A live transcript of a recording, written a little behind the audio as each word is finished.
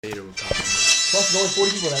Plus, there's only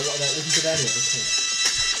 40 people that listen to that here.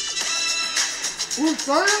 We're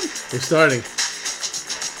starting? We're starting.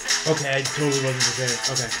 Okay, I totally wasn't prepared.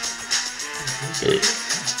 Okay.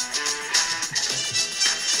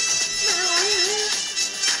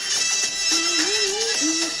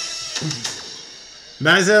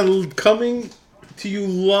 Mazel coming to you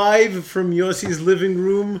live from Yossi's living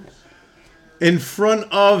room in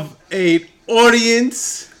front of an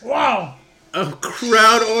audience. Wow. A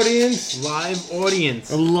crowd audience. Live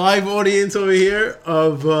audience. A live audience over here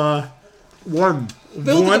of One.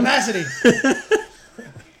 Filled to capacity.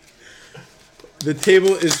 The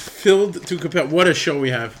table is filled to capacity. What a show we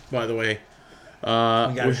have, by the way.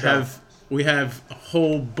 We have a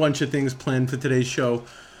whole bunch of things planned for today's show. Do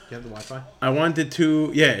you have the Wi-Fi? I wanted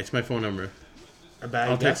to... Yeah, it's my phone number.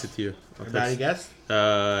 I'll text it to you. Everybody guess?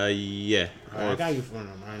 Yeah. I got your phone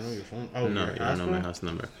number. I know your phone. Oh, No, your you don't know house my phone? house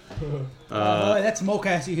number. That's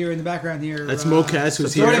Mocas you hear in the background here. That's Mocas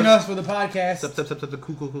who's joining here. us for the podcast. Stop.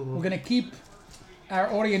 Cool. We're going to keep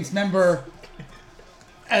our audience member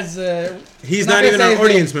as He's not not gonna even say our his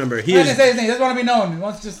audience name. member. He doesn't say his name. He doesn't want to be known. He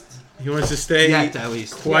wants to just He wants to stay at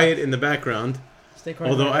least. quiet in the background. stay quiet.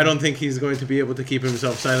 Although I don't think he's going to be able to keep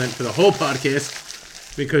himself silent for the whole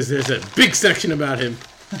podcast because there's a big section about him.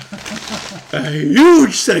 A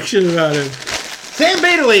huge section about him. Sam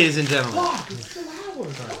Beta, ladies and gentlemen.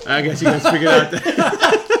 I guess you guys figured out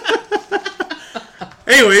that.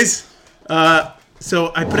 Anyways,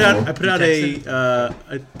 so I put out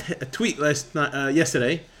a tweet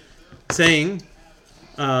yesterday saying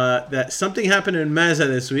that something happened in Mazda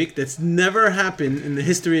this week that's never happened in the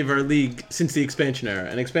history of our league since the expansion era.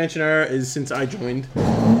 And expansion era is since I joined,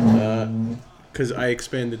 because I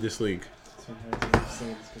expanded this league.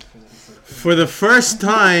 For the first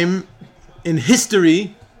time in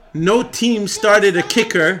history, no team started a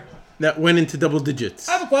kicker that went into double digits.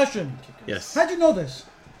 I have a question. Yes. How'd you know this?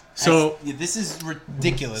 So This is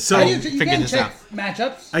ridiculous. So- How You do you figure can't this check out?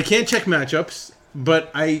 matchups. I can't check matchups,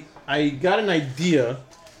 but I got an idea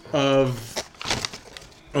of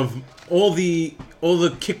all the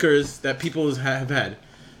kickers that people have had.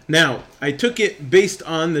 Now, I took it based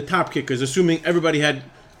on the top kickers, assuming everybody had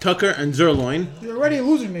Tucker and Zerloin. You're already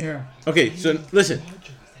losing me here. Okay, so listen.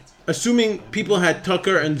 Assuming people had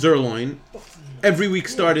Tucker and Zerloin, every week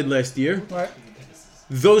started last year. Right.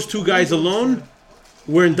 Those two guys alone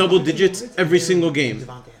were in double digits every single game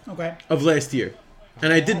Okay. of last year.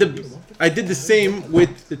 And I did the same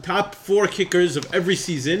with the top 4 kickers of every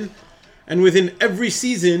season, and within every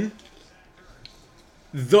season,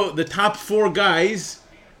 the top 4 guys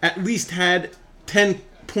at least had 10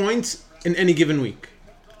 points in any given week.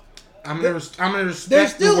 I'm gonna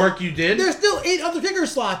respect the work you did. There's still 8 other kicker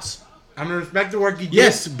slots. I'm gonna respect the work you did.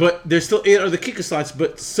 Yes, but there's still 8 other kicker slots,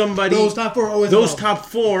 but somebody... Those top 4 are always Those involved. top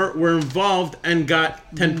 4 were involved and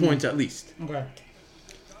got 10 points at least. Okay.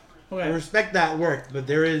 I Okay. respect that work, but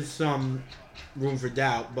there is some room for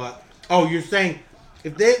doubt. But you're saying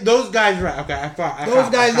if those guys right? Okay, I thought Those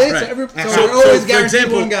guys did, Right. so So- we're always for guaranteed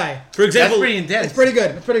example- one guy. For That's example, pretty intense. It's pretty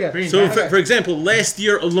good. It's pretty good. Pretty so intense. for example, last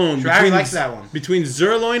year alone, Travis likes that one. between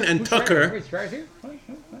Zerloin and Tucker... Wait, right here?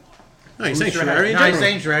 No, he's saying Sure, Ferrari in no, he's general.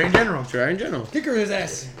 saying Ferrari in general. Ferrari in general. Kicker his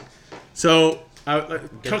ass. So, away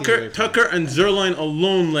Tucker from and Zerloin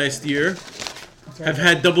alone last year have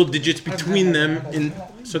had double digits between them.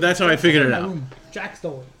 So that's how I figured it out. Jack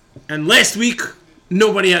stole it. And last week,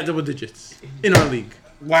 nobody had double digits in our league.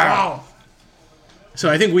 Wow. So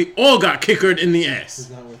I think we all got kickered in the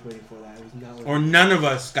ass. Not worth waiting for that. It was not worth or none of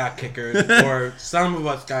us got kickered, or some of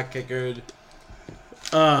us got kickered.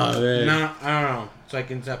 Oh, man. No, I don't know. It's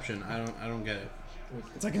like Inception. I don't get it.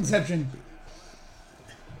 It's like Inception.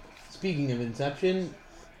 Speaking of Inception,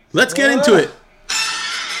 Let's get into it.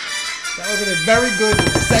 That was a very good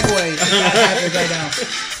segue to what happens right now.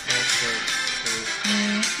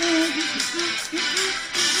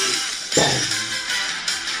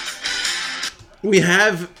 We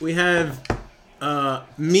have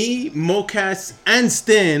me, Mocas, and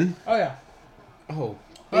Stan Oh, yeah.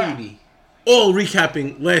 baby. all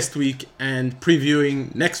recapping last week and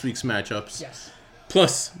previewing next week's matchups. Yes.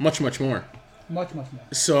 Plus, much more. Much more.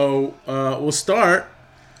 So, we'll start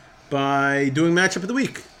by doing matchup of the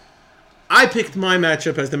week. I picked my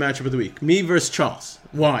matchup as the matchup of the week. Me versus Charles.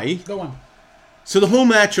 Why? Go on. So the whole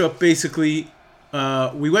matchup, basically,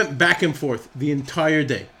 we went back and forth the entire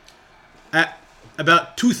day. At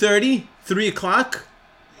about 2:30, 3 o'clock,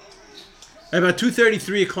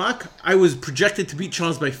 I was projected to beat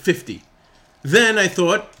Charles by 50. Then I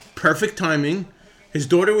thought, perfect timing. His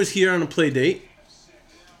daughter was here on a play date.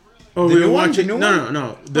 Oh, we were watching.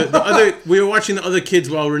 No. The other. We were watching the other kids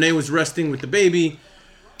while Renee was resting with the baby.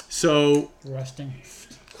 So Resting.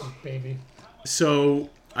 Baby. so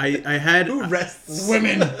I had Who rests?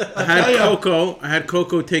 Women. I had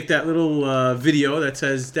Coco take that little video that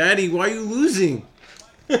says, "Daddy, why are you losing?"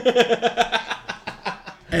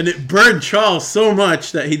 And it burned Charles so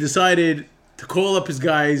much that he decided to call up his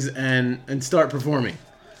guys and start performing.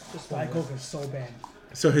 This Diet Coke is so bad.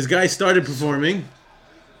 So his guys started performing,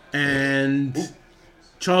 and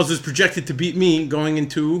Charles was projected to beat me going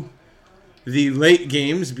into the late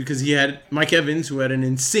games because he had Mike Evans, who had an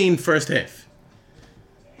insane first half.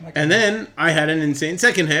 And then I had an insane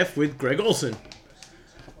second half with Greg Olson.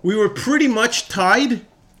 We were pretty much tied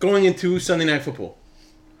going into Sunday Night Football.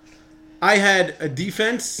 I had a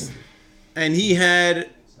defense, and he had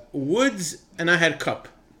Woods, and I had Cup.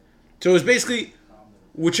 So it was basically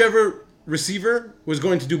whichever receiver was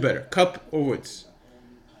going to do better, Cup or Woods.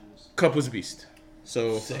 Cup was a beast.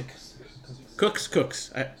 So Sick.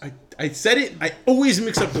 Cooks. I said it. I always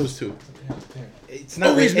mix up those two. It's not,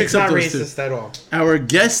 Always mix it's up not those two. racist at all. Our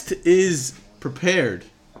guest is prepared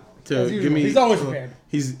to As give usual. me. He's always prepared.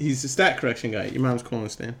 He's a stat correction guy. Your mom's calling,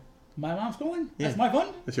 Stan. My mom's calling? Yeah. That's my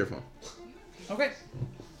phone? That's your phone. Okay.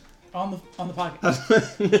 On the podcast.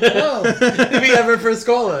 Hello. Did we ever first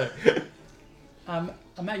call her? I'm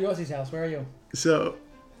at Yossi's house. Where are you? So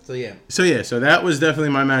So that was definitely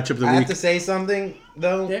my matchup of the I have week. to say something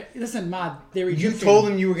though. Listen, Mod, they're You Egyptian, told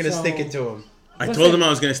him you were gonna so stick it to him. I listen, told him I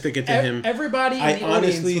was going to stick it to him. Everybody in I the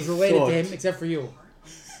audience honestly was related thought- to him except for you.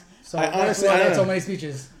 So I that's honestly- why I I had don't so know. many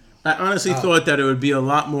speeches. I honestly thought that it would be a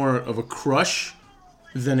lot more of a crush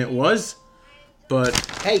than it was, but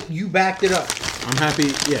Hey, you backed it up. I'm happy.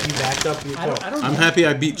 Yeah, You backed up your I don't call. know. I'm happy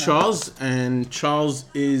I beat Charles, and Charles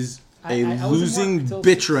is a I was in losing work till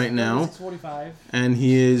bitch right now, 6:45. and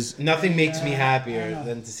he is. Nothing makes me I happier know.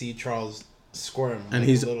 than to see Charles squirm. And like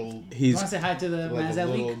he's a little, You he's want to say hi to the like a Mazda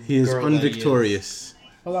little leak? he is girl that he unvictorious.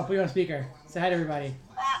 Hold on, put you on speaker. Say hi to everybody.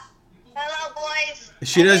 Hello, boys.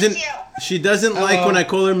 She I miss doesn't. you. She doesn't like Hello. when I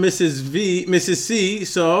call her Mrs. C.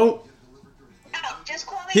 So Oh, just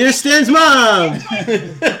call me. here stands Mom. I am 20 years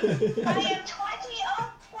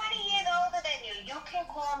older than you. You can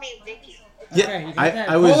call me Vicky. Yeah, Okay, you can I do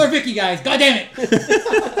that. was. Call her Vicky, guys. God damn it.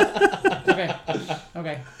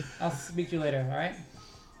 Okay. I'll speak to you later. All right.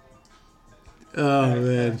 Oh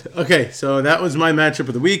man. Okay, so that was my matchup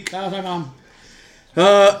of the week. That was my mom.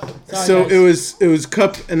 So guys. it was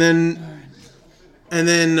Cup, and then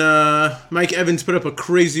Mike Evans put up a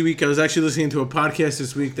crazy week. I was actually listening to a podcast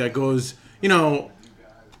this week that goes,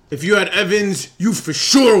 if you had Evans, you for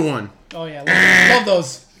sure won. Oh yeah, love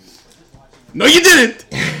those. No, you didn't.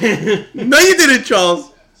 No, you didn't,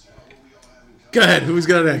 Charles. Go ahead. Who's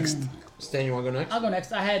got next? Stan, you want to go next? I'll go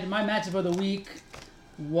next. I had my matchup of the week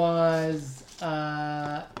was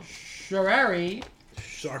Sharari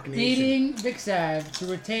Shark Nation. beating Vic Sav to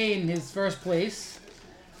retain his first place.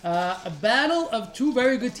 A battle of two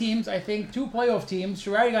very good teams. I think two playoff teams.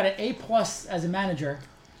 Sharari got an A+ as a manager,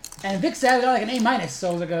 and Vic Sav got like an A-. So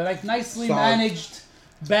it was like a nicely Solid. managed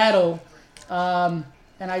battle.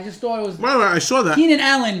 And I just thought it was Well, I saw that. Keenan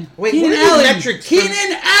Allen. Wait, Keenan what are the Allen. metrics for-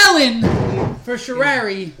 Keenan Allen for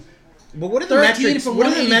Sharari. But what are the 13 metrics? from What are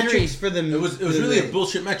the 183. metrics for the? It was really a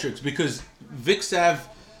bullshit metrics because Vic Sav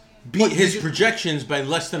beat his projections by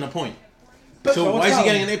less than a point. So why is he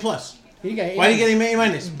getting an A+? He got Why are you getting an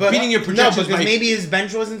A-? But, Beating your projections no, because by... maybe his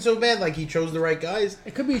bench wasn't so bad. Like he chose the right guys.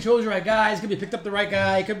 It could be he chose the right guys. It could be picked up the right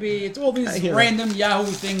guy. It could be it's all these hear random Yahoo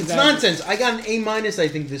things. It's nonsense. I got an A- I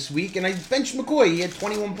think this week, and I benched McCoy. He had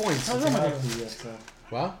 21 points. How's wrong with you?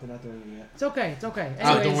 Wow. They're not doing it yet. It's okay. It's okay. Oh,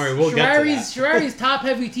 don't Anyways, worry, we'll get to that. Sharari's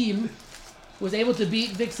top-heavy team was able to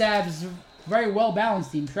beat Vic Sav's very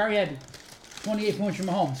well-balanced team. Sharari had 28 points from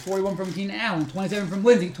Mahomes, 41 from Keenan Allen, 27 from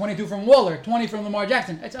Lindsey, 22 from Waller, 20 from Lamar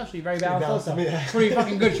Jackson. That's actually very balanced also. yeah. Pretty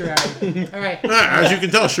fucking good, Sharari. All right. As you can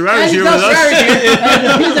tell, Sharari's And here he's with us.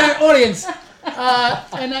 here. He's our audience.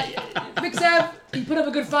 Vic Sav, he put up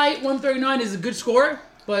a good fight. 139 is a good score,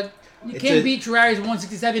 but you It's can't a- beat Sharari's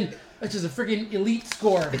 167, which is a freaking elite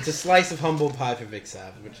score. It's a slice of humble pie for Vic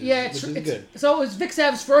Sav, which is, Yeah, which it's is good. So it's Vic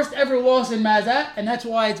Sav's first ever loss in Mazat, and that's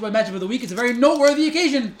why it's my matchup of the week. It's a very noteworthy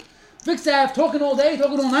occasion. Vic Sav talking all day,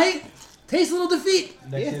 talking all night, tastes a little defeat.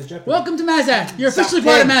 Next year's Jeopardy. Welcome to Mazat. You're officially South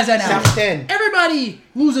part of 10. Mazat now. South 10. Everybody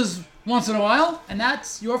loses once in a while, and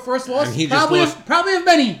that's your first loss. And he just lost- Probably of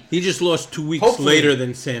many. He just lost 2 weeks Hopefully. later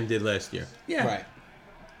than Sam did last year. Yeah. Right.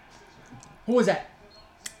 Who was that?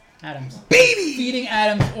 Adams. Baby! Feeding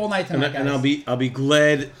Adams all night And, tonight, and I'll be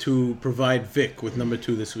glad to provide Vic with number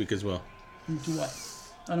 2 this week as well. To what?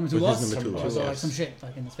 Oh, number 2 With loss? his number 2 Oh, loss. so like Yes. some shit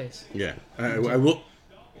like in his face. Yeah, I will.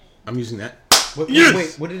 I'm using that. Wait, Yes!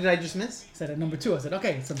 wait, what did I just miss? I said at number 2. I said,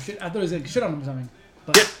 okay, some shit. I thought he was going to shit on him or something.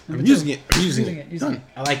 But Yeah, I'm number using two. it. I'm using it. Using it.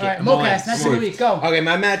 I like All right, it. Mocast, match of the week. Go. Okay,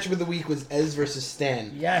 my matchup of the week was Ez versus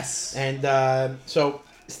Stan. Yes. And so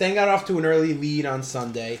Stan got off to an early lead on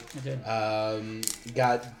Sunday. I did.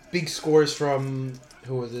 Got big scores from,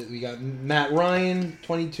 who was it? We got Matt Ryan,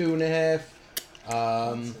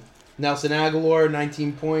 22.5. Nelson Aguilar,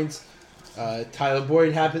 19 points. Tyler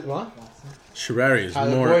Boyd happened. What? Sherrari is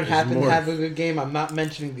Tyler more. Boyd is happened more. to have a good game. I'm not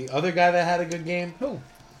mentioning the other guy that had a good game. Who?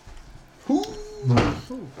 Who?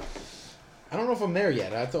 I don't know if I'm there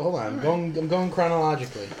yet. I have to hold on. I'm going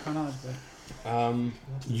chronologically. Chronologically.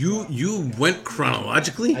 You went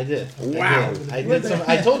chronologically. I did. Wow. I did some.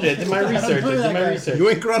 I told you. I did my research. You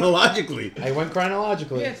went chronologically. I went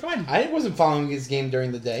chronologically. Yeah, it's fine. I wasn't following his game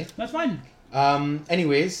during the day. That's fine.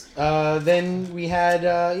 Anyways, then we had,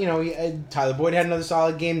 Tyler Boyd had another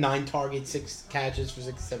solid game. 9 targets, 6 catches for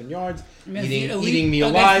 67 yards. Eating me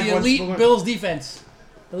alive. The once elite more. Bills defense.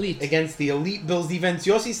 Elite. Against the elite Bills defense.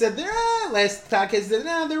 Yossi said, last podcast said,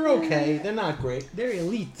 they're okay. They're not great. They're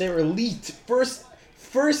elite. They're elite. First.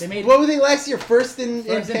 They made- What were they last year? First in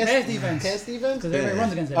pass defense. Pass defense. Because everybody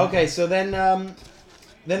runs against them. Okay, so then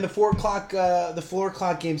the 4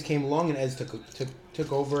 o'clock games came along and Ez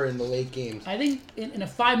took over in the late games. I think in a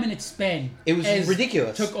 5-minute span, It was Ez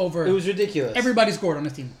ridiculous. Took over. It was ridiculous. Everybody scored on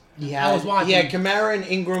this team. I was watching. Yeah, Kamara and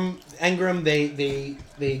Ingram,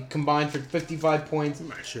 they combined for 55 points.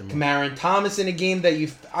 Sure, Kamara and Thomas in a game that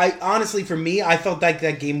I honestly, for me, I felt like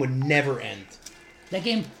that game would never end. That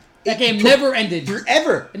game took never ended.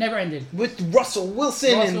 Forever. It never ended. With Russell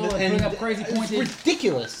Wilson Russell and putting up crazy it was points.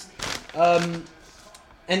 ridiculous.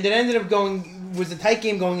 And it ended up was a tight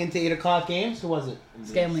game going into 8 o'clock games. Who was it?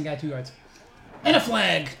 Scanlon got 2 yards. And a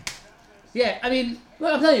flag. Yeah, I mean,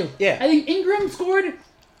 look, I'll tell you. Yeah. I think Ingram scored,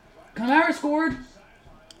 Kamara scored,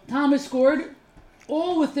 Thomas scored,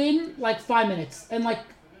 all within like 5 minutes. And like,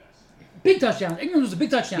 big touchdowns. Ingram was a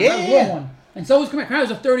big touchdown. That was a long one. And so was Kamara. Kamara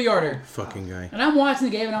was a 30-yarder. Fucking guy. And I'm watching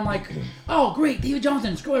the game and I'm like, oh, great, David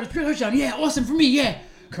Johnson scored a touchdown. Yeah, awesome for me, yeah.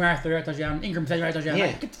 Kamara 30-yard touchdown, Ingram 30-yard touchdown. Yeah.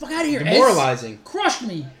 Like, get the fuck out of here. Demoralizing. Crushed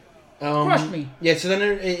me. Crushed me. Yeah, so then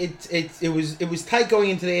it was tight going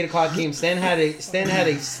into the 8 o'clock game. Stan had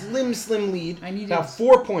a slim lead. I needed- about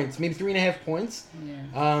 4 points, maybe 3.5 points.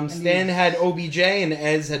 Yeah. Stan had OBJ and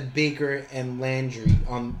Ez had Baker and Landry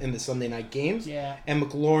in the Sunday night games. Yeah. And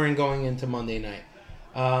McLaurin going into Monday night.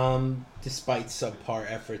 Despite subpar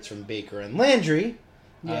efforts from Baker and Landry,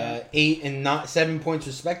 Yeah. 8 and 7 points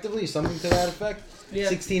respectively, something to that effect. Yeah.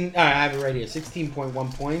 16. I have it right here.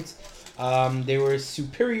 16.1 points. They were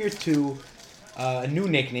superior to a new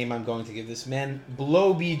nickname I'm going to give this man,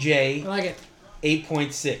 Blow I BJ, like it.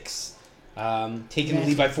 8.6. Taking the Yeah.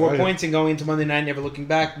 lead by 4 Right. points and going into Monday night, never looking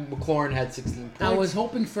back. McLaurin had 16 points. I was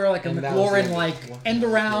hoping for like a And that was McLaurin it. like end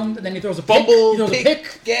around, and then he throws a Fumble, pick. He throws pick, a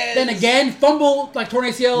pick. yes. Then again, fumble, like torn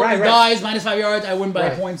ACL, Right, he right. dies, -5 yards. I win by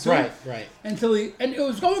right, a point. So right. Until he, and it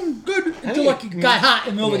was going good until think like he got hot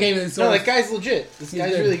in the middle of the Yeah. game, and then so No, that guy's legit. This He's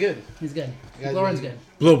guy's good. really good. he's good. Guy's McLaurin's really good.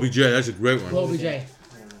 Blow BJ, that's a great one. Blow OBJ.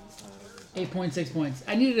 8.6 points.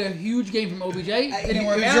 I needed a huge game from OBJ. Didn't It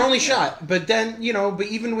work was out. your only shot, but then but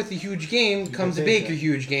even with the huge game comes a Baker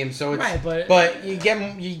huge game. So it's Right, but you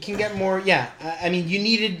can get more. Yeah, I mean you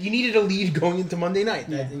needed a lead going into Monday night,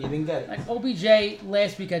 and you didn't get it. Like OBJ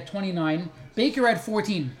last week had 29. Baker had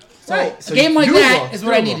 14. So Right, so a game like doable. that is It's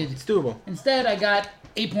what I doable. needed. It's doable. Instead, I got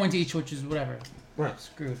 8 points each, which is whatever. Right.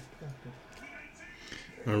 Screwed.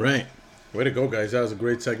 All right. Way to go, guys. That was a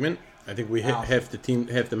great segment. I think we hit Wow. half the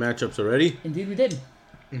matchups already. Indeed, we did.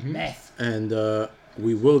 Mm-hmm. Math. And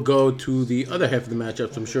we will go to the other half of the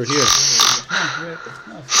matchups, I'm sure, here.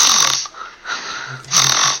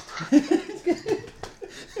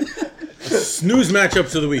 Snooze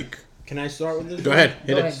matchups of the week. Can I start with this? Go one? ahead. Hit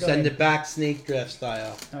Go it. ahead. Send it back, snake draft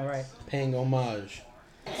style, All right. paying homage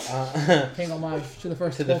Paying homage to the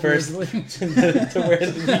first. to the 12 years first of living. to where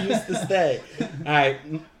we used to stay. All right,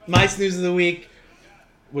 my snooze of the week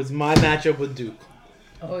was my matchup with Duke.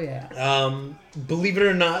 Oh yeah. Believe it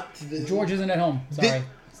or not, George isn't at home. Sorry.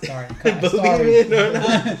 Sorry. Believe Sorry. it or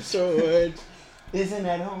not, George isn't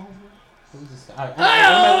at home. Who's this guy?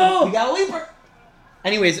 All Oh! we got a leaper.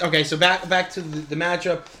 Anyways, okay, so back to the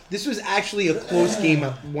matchup. This was actually a close game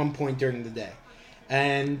at one point during the day,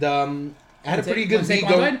 and I had a pretty good lead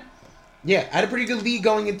going. Yeah, I had a pretty good lead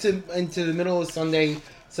going into the middle of Sunday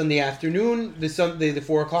afternoon. The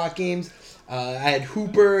 4 o'clock games. I had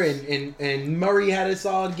Hooper and Murray had a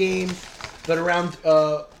solid game, but around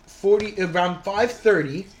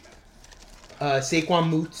 5:30, Saquon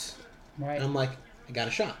moots, Right. and I'm like, I got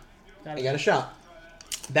a shot. Got I it. got a shot.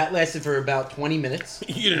 That lasted for about 20 minutes.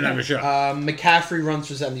 You didn't have a shot. McCaffrey runs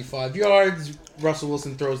for 75 yards. Russell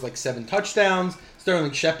Wilson throws like 7 touchdowns.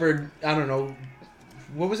 Sterling Shepard, I don't know,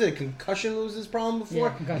 what was it? A concussion was his problem before?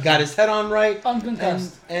 Yeah, concussion. Got his head on right.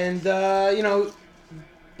 Unconcussed. And you know,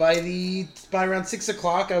 by around 6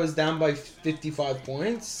 o'clock, I was down by 55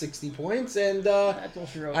 points, 60 points, and That's all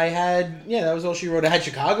she wrote. that was all she wrote. I had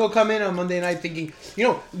Chicago come in on Monday night thinking, you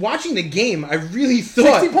know, watching the game, I really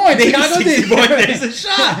thought 60 points, maybe Chicago 60 did. points, there's a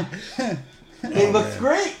shot. It looked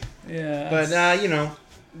great. Yeah. But, you know,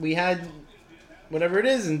 we had whatever it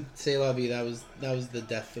is, and c'est la vie, that was the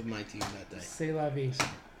death of my team that day. C'est la vie.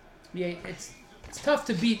 Yeah, it's tough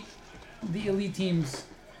to beat the elite teams,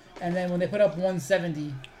 and then when they put up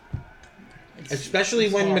 170... Especially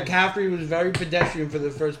it's when hard. McCaffrey was very pedestrian for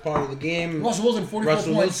the first part of the game. Russell Wilson, 44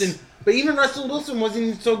 Russell points. Wilson. But even Russell Wilson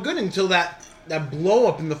wasn't so good until that blow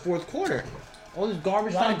up in the fourth quarter. All this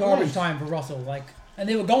garbage A lot time. of garbage time for Russell, and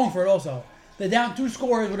they were going for it also. They're down 2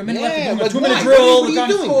 scores with a minute left to do a but 2-minute why? drill. What are you They're trying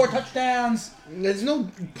to doing? score touchdowns. There's no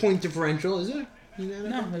point differential, is there?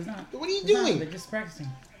 No, there's not. What are you There's not. doing? They're just practicing.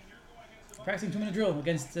 Practicing 2-minute drill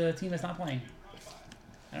against a team that's not playing.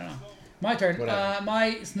 I don't know. My turn. Whatever.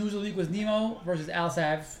 My snooze of the week was Nemo versus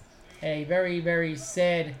Alsav. A very, very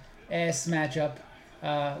sad ass matchup.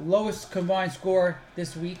 Lowest combined score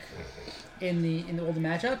this week in all the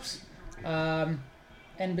matchups.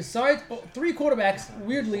 And besides, 3 quarterbacks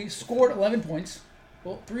weirdly scored 11 points.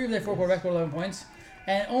 Well, 3 of their 4 quarterbacks scored 11 points.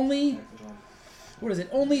 And only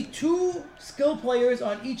 2 skill players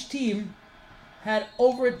on each team had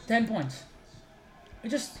over 10 points. It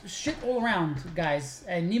just shit all around, guys.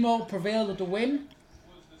 And Nemo prevailed with the win.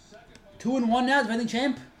 2-1 now, defending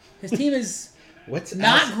champ. His team is What's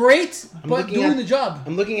not great, but looking doing at- the job.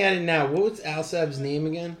 I'm looking at it now. What was Alsab's name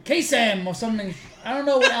again? K-Sam or something. I don't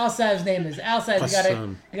know what Alsav's name is.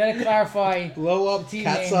 Alsav, you gotta clarify. Blow up Team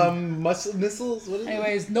Katsam missiles? What is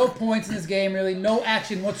Anyways, no points in this game, really. No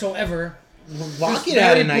action whatsoever. it? Just Lockett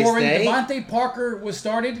had a nice boring. day. Devontae Parker was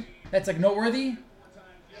started. That's Devontae noteworthy.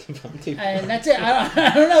 And that's it.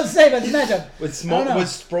 I don't know what to say about this matchup. Was I don't know.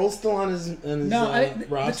 Sproul still on his No, the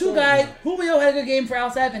roster? 2 guys, Julio had a good game for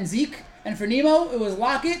Alsav and Zeke, and for Nemo, it was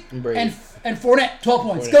Lockett Brady. and Fournette, 12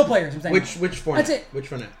 points. Fournette. Skill players, I'm saying. Which Fournette? That's it. Which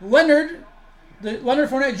Fournette? Leonard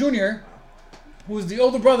Fournette Jr., who's the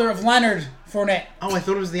older brother of Leonard Fournette. Oh, I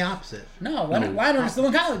thought it was the opposite. No, Leonard is still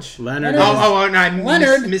in college. Leonard- is- No, I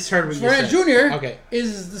Leonard misheard what you Fournette said. Jr. Okay.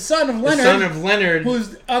 is the son of The Leonard. son of Leonard.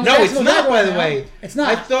 Who's on the No, it's Jacksonville not, by Jaguars the now. way. It's not.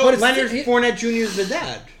 I But thought it's- Leonard it- Fournette Jr. is the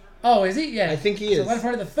dad. Oh, is he? Yeah. I think he is. So Leonard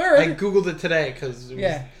Fournette the I third. googled it today because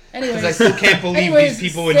Yeah. Anyways, I still can't believe anyways, these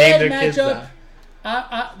people would name sad their kids matchup.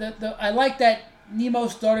 that. I like that Nemo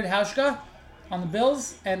started Hauschka on the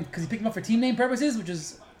Bills, and because he picked him up for team name purposes, which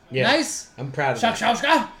is Yeah. nice. I'm proud of Shak that.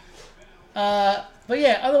 Hauschka. But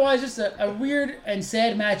yeah, otherwise just a weird and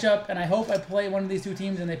sad matchup, and I hope I play one of these 2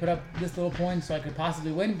 teams and they put up this little point so I could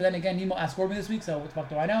possibly win. But then again, Nemo outscored me this week, so what the fuck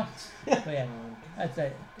do I know? But yeah, that's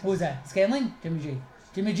it. Who was that? Scanling? Jimmy G.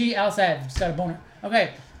 Jimmy G, Alsad. Just got a boner.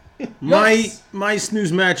 Okay. My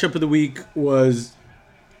snooze matchup of the week was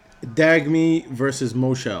Dagme versus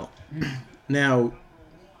Moshel. Now,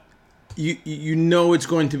 you know it's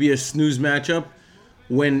going to be a snooze matchup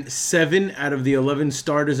when 7 out of the 11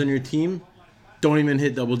 starters on your team don't even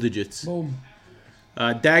hit double digits. Boom.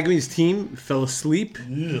 Dagme's team fell asleep,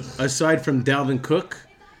 aside from Dalvin Cook,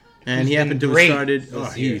 and he He's happened to been have great started.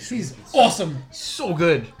 this year. He's awesome. So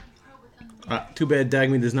good. Too bad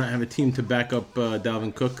Dagme does not have a team to back up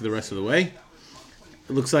Dalvin Cook the rest of the way.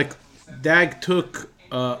 It looks like Dag took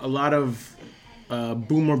a lot of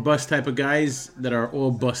boom or bust type of guys that are all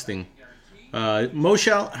busting.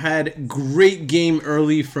 Moshel had great game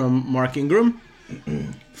early from Mark Ingram.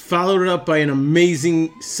 Followed it up by an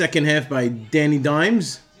amazing second half by Danny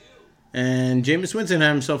Dimes. And Jameis Winston had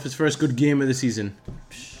himself his first good game of the season.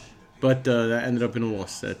 But that ended up in a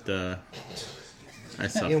loss. That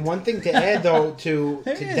sucked. And one thing to add, though, to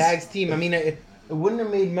There it is. Dag's team, I mean, it wouldn't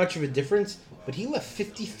have made much of a difference, but he left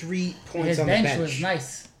 53 points His on bench the bench. was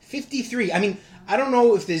nice. 53. I mean, I don't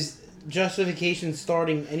know if there's justification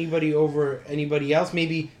starting anybody over anybody else.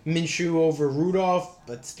 Maybe Minshew over Rudolph.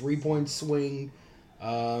 That's 3-point swing. I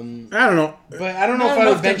don't know. But I don't know Not if I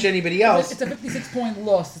enough would bench to- anybody else. It's a 56-point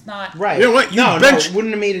loss. It's not. Right. You know what? You no, bench- it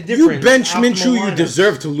wouldn't have made a You difference. bench Optimal Minshew, you lineup.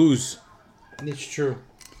 deserve to lose. It's true.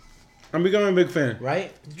 I'm becoming a big fan.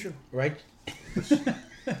 Right? It's true. Right?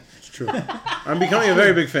 It's true. I'm becoming a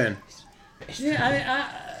very big fan. Yeah, I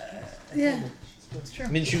mean, yeah. It's true.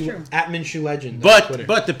 It's true. Minshew, at Minshew Legend. on Twitter.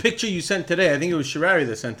 But the picture you sent today, I think it was Sherrari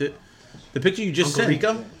that sent it. The picture you just Uncle sent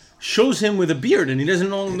Rico? shows him with a beard, and he doesn't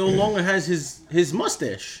no longer has his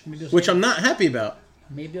mustache, which I'm not happy about.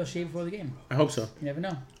 Maybe he'll shave before the game. I hope so. You never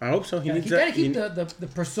know. I hope so. He You needs gotta that. keep the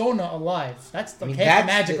persona alive. That's the I mean, half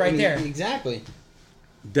that's the magic I right mean, there. Exactly.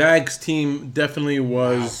 Dag's team definitely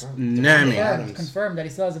was nammy. Confirmed that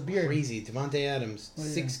he still has a beard. Crazy. Devontae Adams,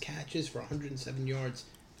 6 catches for 107 yards,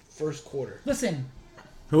 first quarter. Listen,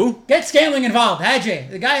 Who? get Scantling involved. Hadjay,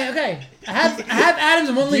 the guy. Okay, I have Adams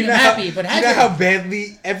in one league. I'm happy, but you know Hadjay. how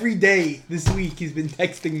badly every day this week he's been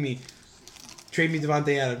texting me, trade me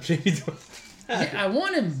Devontae Adams. Trade me Devontae. I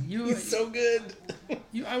want him. He's so good.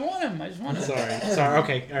 I want him. I just want him. Sorry.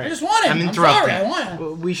 Okay, all right. I just want him. I'm I'm interrupting. sorry. I want him.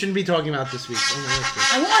 Well, we shouldn't be talking about this week.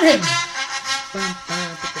 I want him.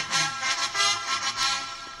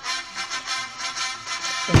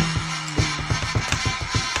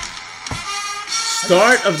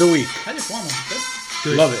 Start of the week. I just want him.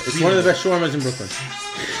 Good. Love it. It's one of the best shawarmas in Brooklyn.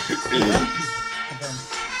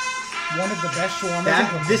 One of the best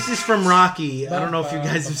shawarmas. This is from Rocky. I don't know if you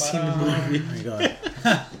guys have seen the movie. Oh my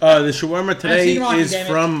god. The shawarma today Rocky, is damn it.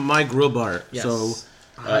 from my grill bar. Yes. So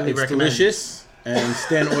Highly it's recommend. delicious. And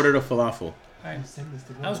Stan ordered a falafel. I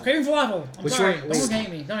was craving falafel. I'm Which sorry. one? Don't Wait. hate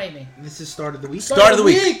me. Don't hate me. This is start of the week. Start of the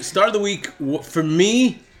week. Start of the week for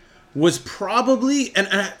me was probably, and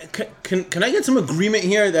can I get some agreement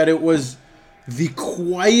here that it was the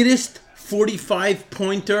quietest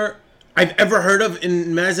 45-pointer I've ever heard of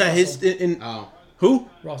in Mazda history. Who?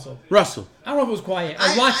 Russell. Russell. I don't know if it was quiet.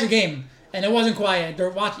 I watched the game, and it wasn't quiet.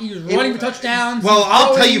 He was running for touchdowns. Well, I'll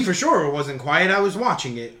tell throwing. you for sure it wasn't quiet. I was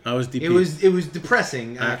watching it. I was DP. It was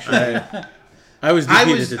depressing actually. I was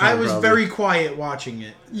DP at the time, I was probably. very quiet watching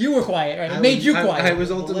it. You were quiet, right? It made you quiet. I was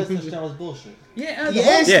The last ultimately. touchdown was bullshit. Yeah, You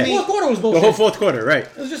asked Yeah. me. fourth quarter was The bullshit. whole fourth quarter, right.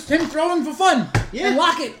 It was just him throwing for fun. Yeah. And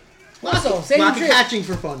Lockett. Also, same Lockett shit. catching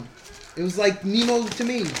for fun. It was like Nemo to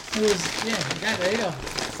me. It was, yeah, exactly. There you go.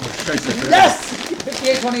 Yes! Yes!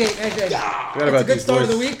 58-28. Right there. Forgot That's about a good these start boys.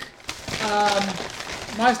 of the week.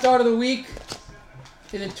 My start of the week,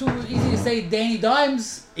 is it too easy to say Danny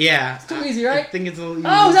Dimes? Yeah. It's too easy, right? I think it's a little easy.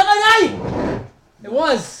 Oh, is that my guy? It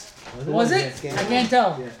was. Was it? Yeah, I can't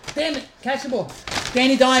tell. Damn it. Catch the ball.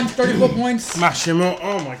 Danny Dimes, 34 points. Massimo,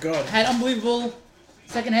 oh my god. Had unbelievable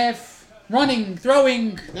second half. Running,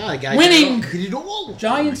 throwing, No, the guy winning. did it all.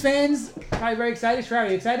 Giants fans probably very excited. Sherry, are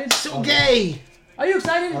you excited? So gay. Are you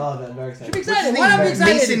excited? Oh, that very Should be excited. excited. his Why name? not be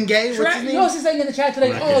excited? Mason Gay? What's his name? You also saying in the chat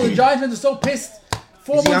today, oh, the Giants fans are so pissed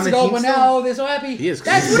 4 Is he on months the ago, team but still? now they're so happy. He is.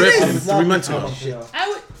 That's what it I is. was not 3 months pissed. ago.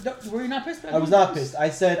 Were you not pissed? I was not pissed. I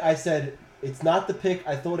said it's not the pick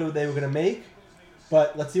I thought they were gonna make,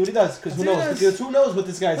 but let's see what he does. Because who Let's see what knows? he does. Because who knows what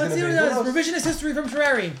this guy's Let's gonna see be? what he Who does. knows? Revisionist history from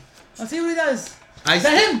Ferrari. Let's see what he does. Is I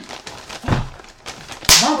that him?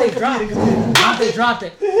 Monte dropped it. Monte dropped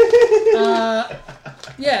it.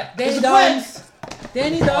 Yeah, Danny a Dimes.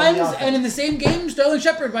 Danny Dimes, offense. and in the same game, Sterling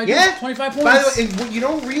Shepard by Yeah. 25 points. By the way, and what you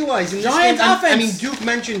don't realize in this Giants game, I offense. mean, Duke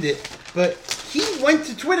mentioned it, but he went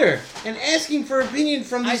to Twitter and asking for opinion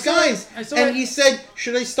from I these saw guys. it. I saw and it. he said,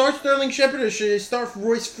 should I start Sterling Shepard or should I start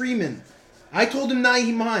Royce Freeman? I told him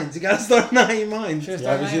Naheem Hines. You gotta start Naheem Hines. Should've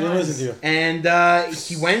Yeah, started obviously they Ryan didn't listen to you. And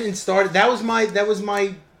he went and started. That was my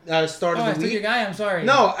start Oh, I of the took your week. guy. I'm sorry.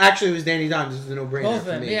 No, actually, it was Danny Dimes. This was a no-brainer Both of for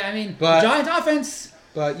them. me. Yeah, I mean, But- the Giants offense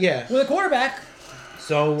But yeah, with a quarterback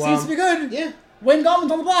so seems to be good. yeah, Wayne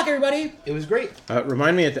Gallman's on the block, everybody. it was great.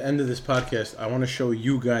 Remind me at the end of this podcast, I want to show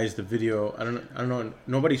you guys the video. I don't know.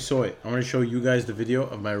 Nobody saw it. I want to show you guys the video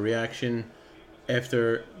of my reaction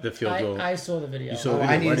after the field goal. I saw the video. You saw the Oh,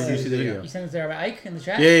 video. I need Why to did you see see the the video. video? You sent it there by Ike in the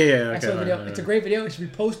chat? Yeah. I Okay, saw the video. no. It's a great video. It should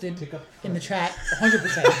be posted in the chat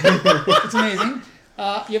 100%. It's amazing.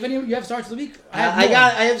 You have starts of the week? I more.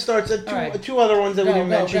 have starts. All right. Two other ones that we Go, didn't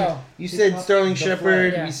go, mention. go. You said Sterling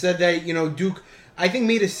Shepard. yeah. We said that Duke. I think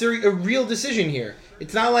made a real decision here.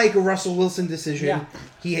 It's not like a Russell Wilson decision.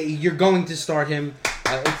 Yeah. You're going to start him.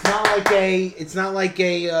 It's not like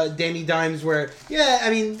a Danny Dimes where I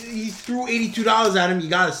mean he threw $82 at him. You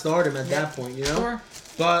got to start him at that point, Sure.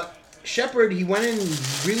 But Shepard, he went in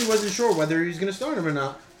and really wasn't sure whether he was going to start him or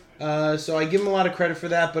not. So I give him a lot of credit for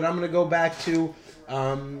that. But I'm going to go back to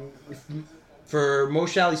for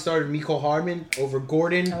Moshal, he started Mecole Hardman over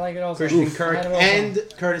Gordon, I like it also. Christian Oof. Kirk, I had it also.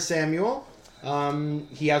 and Curtis Samuel.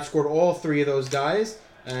 He outscored all three of those guys.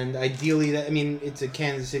 And ideally, it's a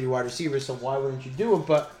Kansas City wide receiver, so why wouldn't you do it?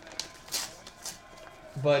 But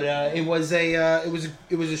it was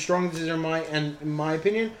a strong decision in my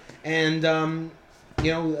opinion. And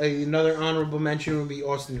another honorable mention would be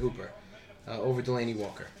Austin Hooper over Delaney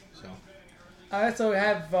Walker. So All right, so we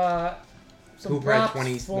have some Hooper had props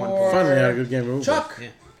 21 for points. Finally had a good game. Of Chuck. Yeah.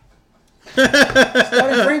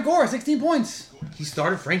 Starting Frank Gore, 16 points. He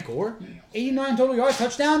started Frank Gore. 89 total yards,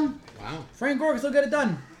 touchdown. Wow. Frank Gore can still get it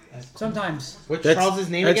done. Sometimes. What's That's- Charles'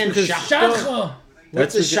 name that's again? because- Shachdo? Shachar. What's a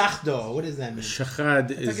That's because- shachdo? What does that mean? Shachad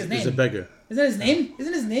like his is name. a beggar. Isn't his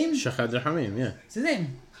name? Shachad Rahamim, yeah. It's his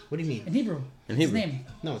name. What do you mean? In Hebrew. In His Hebrew. name.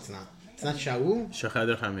 No, it's not. It's not Shaul.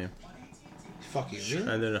 Shachad Hamim. Fuck you, really?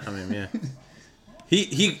 Shachad Hamim. Yeah. He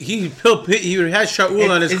has Shaul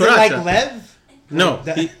on his Is it like karacha. Lev? No,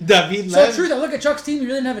 David So Lev? true. That look at Chuck's team. He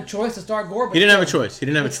really didn't have a choice to start Gore. But he didn't have a still- choice. He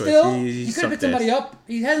didn't have a But choice. still, he he could have sucked picked somebody ass. up.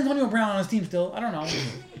 He has Antonio Brown on his team still. I don't know.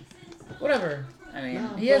 Whatever. I mean,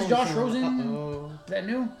 he has Josh Rosen. Uh-oh. Is that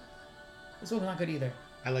new? This one's not good either.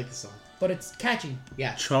 I like the song. But it's catchy.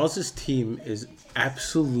 Yeah. Charles's team is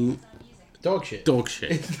absolute Dog shit. dog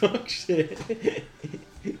shit. It's dog shit.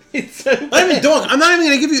 It's so I mean, dog. I'm not even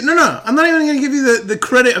gonna give you I'm not even gonna give you the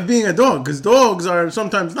credit of being a dog because dogs are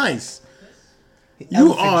sometimes nice. You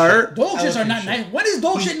Elephant are shit. Dog shits are not Elephant nice. When is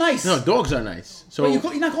dog shit nice? no dogs are nice. So Wait,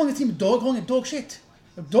 you're not calling the team a dog, calling it dog shit.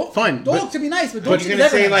 Dog, Fine, Dog but- to be nice, but But dog you're shit gonna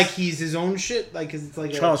is say never like nice. he's his own shit, like 'cause it's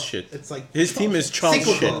like Charles shit. It's like His team is Charles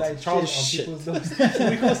cyclical. shit. Like Charles shit on shit. people's doorsteps.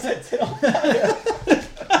 We go sit on.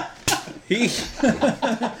 He.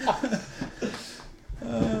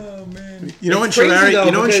 Oh man. You know when It's crazy, Sharari, though,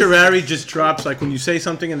 you know when because- Sharari just drops like when you say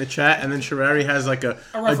something in the chat and then Sharari has like a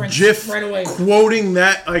reference GIF right away. quoting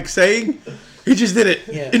that like saying, he just did it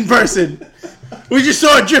Yeah. in person. We just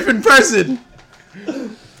saw a GIF in person.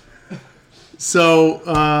 So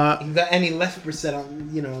And he left Brissett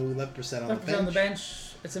on, left Brissett on Left the on the bench.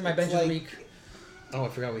 bench. It's in my bench of like- the week. Oh, I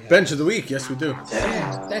forgot we had. bench of the week, yes we do.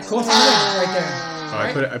 Yeah, that cost me right there.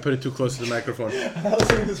 Oh, I put it too close to the microphone. I was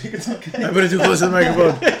saying this week it's okay. I put it too close to the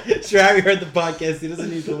microphone. Sharari heard the podcast. He doesn't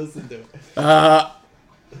need to listen to it.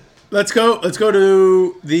 Let's go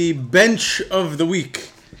to the bench of the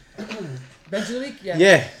week. Bench of the week? Yeah.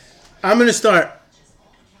 Yeah, I'm gonna start.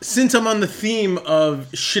 Since I'm on the theme of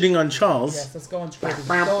shitting on Charles, Yes, let's go on.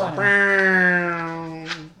 Go on.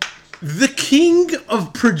 the king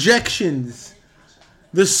of projections,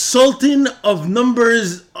 the sultan of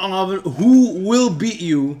numbers of who will beat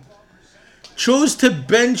you, chose to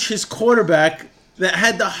bench his quarterback that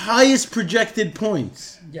had the highest projected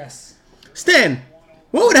points. Yes. Stan,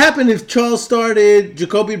 what would happen if Charles started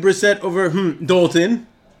Jacoby Brissett over Dalton?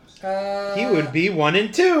 He would be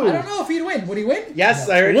 1-2. I don't know if he'd win. Would he win? Yes,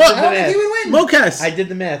 I already What? did I the don't think he math. would win. Mocas, I did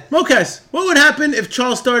the math. Mocas, what would happen if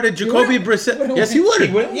Charles started Jacoby would've- Brissett? would've Yes, he won. would He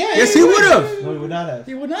have. would, yeah, Yes, he would have. No, he would not have.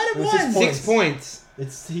 He would not have It was won. 6 6 points.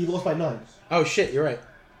 He lost by 9. Oh shit, you're right.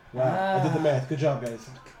 Wow, I did the math. Good job, guys.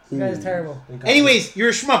 You guys are terrible. Anyways, you're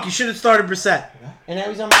a schmuck. You should have started Brissett. And now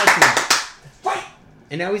he's on my team.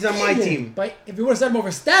 And now he's on my team. But if you would have set him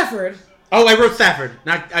over Stafford, Oh, I wrote Stafford.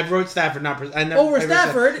 I wrote Stafford, not Brissett. Over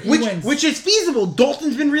Stafford, he wins. Which is feasible.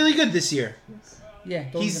 Dalton's been really good this year. yeah.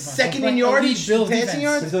 He's Dalton's fine. second in Elite yardage, Bills passing defense.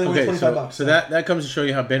 yards. He's only worth Okay, 25 so, bucks. so that comes to show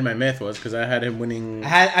you how bad my math was because I had him winning.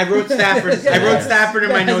 I wrote Stafford. I wrote Stafford in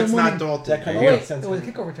my Yeah, notes, hasn't not won. Dalton. That kind Oh, of Yeah. wait, makes sense. it was a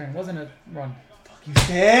kickoff return. It wasn't a run. You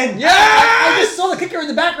stand? I just saw the kicker in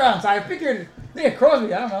the background, so I figured they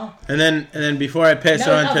Crosby. I don't know. And then before I pass Now he's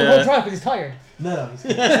on out the whole to drive because he's tired. No.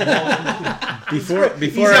 before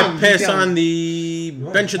He's I young, he's pass young. on the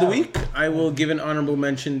bench of the week, I will give an honorable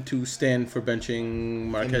mention to Stan for benching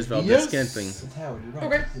Marquez Valdez Scantling. It's Howard, you're right.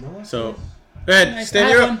 Okay. You know what? So go ahead, Nice. Stan, I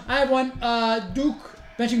you're have up. one. I have one. Duke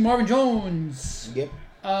benching Marvin Jones. Yep.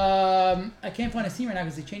 I can't find his team right now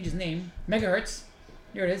because he changed his name. Megahertz.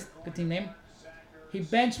 Here it is. Good team name. He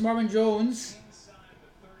benched Marvin Jones.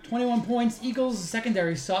 21 points. Eagles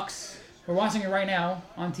secondary sucks. We're watching it right now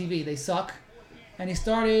on TV. They suck. And he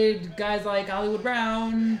started guys like Hollywood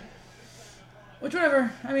Brown. Which,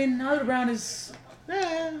 whatever. I mean, Hollywood Brown is...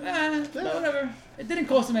 whatever. It didn't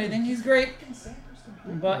cost him anything. He's great.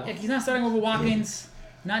 But he's not starting over Watkins.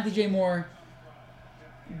 Not DJ Moore.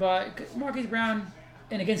 But Marquise Brown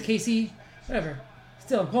and against KC, whatever.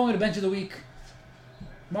 Still, I'm calling it a bench of the week.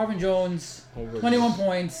 Marvin Jones, 21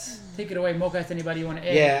 points. Take it away, Mocas. Anybody you want to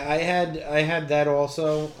add? Yeah, I had that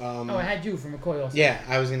also. Oh, I had you for McCoy also. Yeah,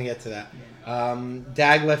 I was gonna get to that.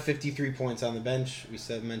 Dag left 53 points on the bench. We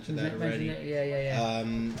mentioned that already. Yeah.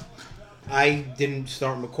 I didn't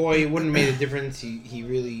start McCoy. It wouldn't have made a difference. He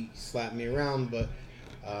really slapped me around, but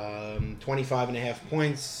 25.5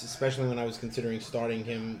 points, especially when I was considering starting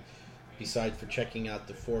him. Besides for checking out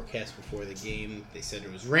the forecast before the game, they said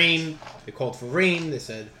it was rain. They called for rain. They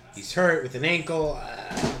said he's hurt with an ankle.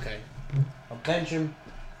 Okay, I'll bench him.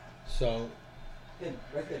 So Him,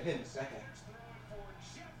 right there, him, second.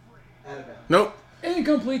 Nope.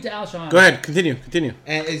 Incomplete to Alshon. Go ahead. Continue.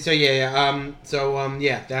 and so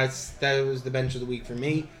that was the bench of the week for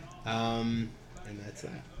me, and that's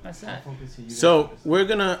that. That's that. So we're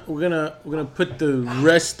gonna put the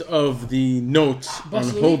rest of the notes Bust on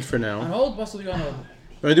of the hold week. for now. On hold? Bust of the week on hold. Want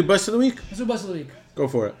to do bust of the week? Let's do bust of the week. Go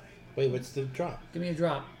for it. Wait, what's the drop? Give me a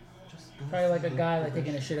drop. Probably like a guy like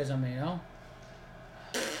taking a shit or something, you know?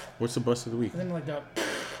 What's the bust of the week? Something like that.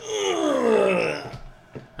 I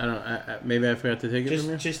don't. Maybe I forgot to take it from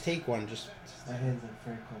here. Just take one. Just. My hands are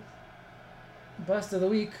very cold. Bust of the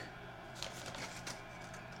week.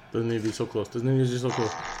 Doesn't need to be so close. Doesn't need to be so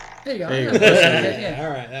close. There you go. There you go. Yeah. All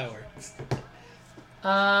right, that works.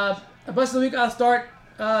 A bust of the week. I'll start.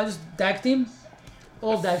 Just Dag team.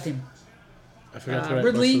 All Dag team. I forgot to write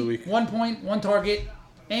Ridley, most of the week. 1 point, 1 target.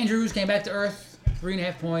 Andrews came back to earth,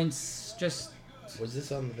 3.5 points. Just Was this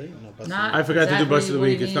on the thing? No, bust not. I forgot to do bust of the what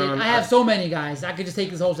he week. It's not needed. on- I have so many guys. I could just take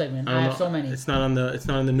this whole segment. I have so many. It's not on the. It's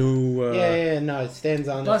not on the new. Yeah, no, it stands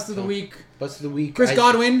on. Bust it. of the week. Bust of the week. Chris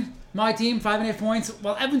Godwin, my team, 5.5 points.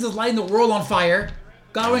 While Evans is lighting the world on fire,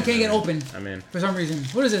 Godwin can't get open I mean, for some reason.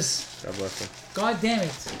 What is this? God bless him. God damn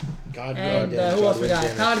it. God, And damn, who else we got?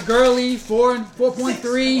 damn it. Todd Gurley,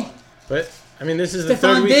 4.3. But I mean, this is the Stephon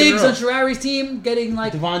third week in a Diggs row. on Sherrari's team getting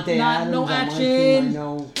like Devontae not, Adams no on my action. team, I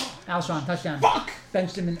know. Alshon, touchdown. Fuck!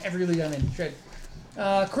 Benched him in every league I'm in. Straight.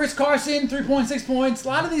 Chris Carson, 3.6 points. A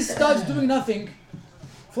lot of these studs doing nothing.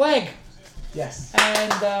 Flag. Yes.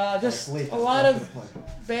 And just Sleep. a lot That's of the play.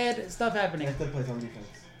 bad stuff happening. That's the play on defense.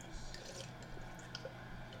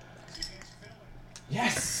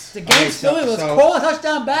 Yes. The game's so- Philly. Let's so- call a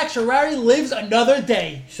touchdown back. Sherrari lives another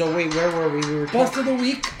day. So wait, where were we? We were. Bust of the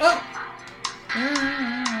week. Oh!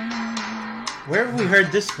 Where have we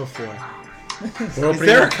heard this before? We're Is opening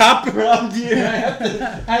there a up, cop around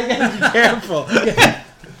here? I gotta be careful.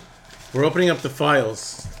 we're opening up the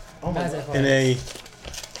files Oh my That's God. it.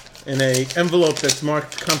 in a envelope that's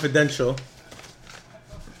marked confidential.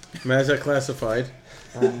 Mazda classified.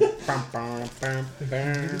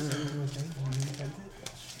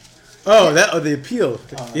 Oh, the appeal.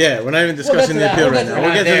 Yeah, we're not even discussing the that. appeal We'll right get to now. that.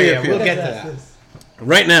 We'll get to There you the go. appeal. We'll get to That's that. This.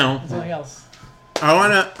 Right now, Something else.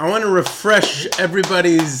 I wanna refresh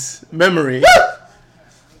everybody's memory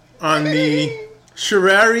on the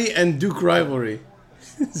Sherrari and Duke rivalry.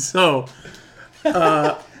 So, Two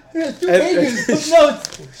pages.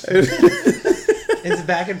 Notes. Is it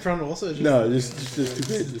back in front also? Just no, just 2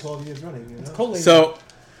 pages. 12 years running, you know? Cold So,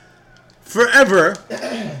 forever,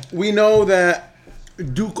 we know that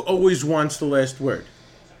Duke always wants the last word,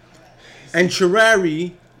 and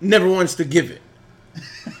Sherrari never wants to give it.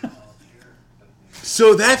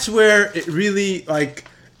 So that's where it really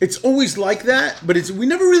it's always like that, but we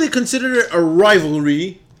never really considered it a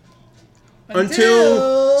rivalry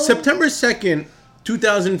until September 2nd,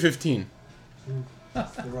 2015. The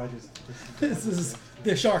Rodgers. This is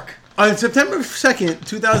the shark. On September 2nd,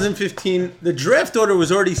 2015, the draft order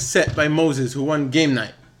was already set by Moses, who won game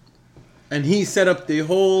night. And he set up the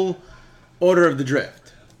whole order of the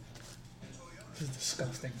draft. This is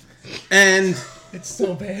disgusting. And It's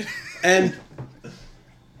so bad. and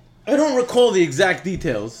I don't recall the exact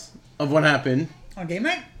details of what happened. On game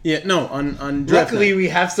night? Yeah, no, on draft Luckily, night. we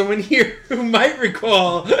have someone here who might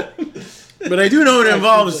recall. But I do know it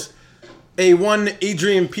involves a one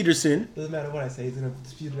Adrian Peterson Doesn't matter what I say, he's gonna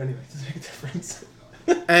dispute it anyway. It doesn't make a difference.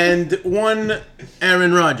 and one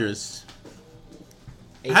Aaron Rodgers.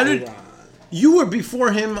 How did you were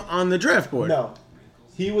before him on the draft board? No.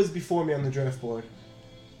 He was before me on the draft board.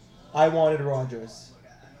 I wanted Rodgers.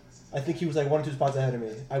 I think he was like 1 or 2 spots ahead of me.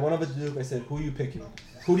 I went over to Duke. I said, "Who are you picking?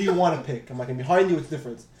 Who do you want to pick?" I'm like, "And behind you, it's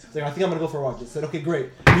different." He's like, "I think I'm gonna go for Rodgers." I said, "Okay, great."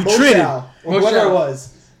 You traded. Or whoever Moshe. it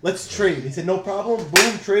was. Let's trade. He said, "No problem."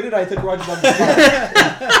 Boom, traded. I took Rodgers on the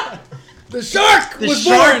spot. The shark The was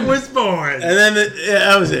shark born! was born. And then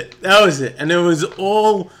that was it. That was it. And it was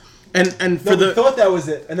all and for No, we the thought that was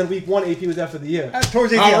it. And then week 1, AP was out for the year.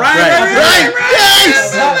 Towards All right, right.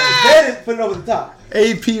 Yes. Then put it over the top.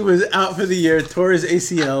 AP was out for the year, tore his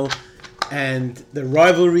ACL, and the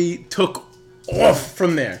rivalry took off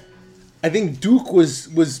from there. I think Duke was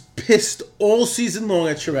pissed all season long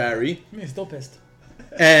at Sherrari, He's still pissed.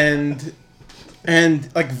 and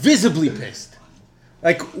like visibly pissed.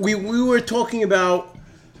 Like we were talking about.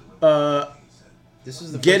 This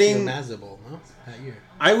was the Getting- first year Mazda Bowl, no? That year.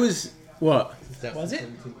 I was what? That Was it?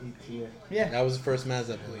 17, 18, Yeah. That was the first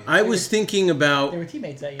Mazda Bowl year. I was thinking about They were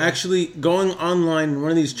teammates that year. actually going online,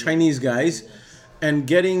 one of these Chinese guys, and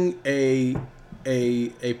getting a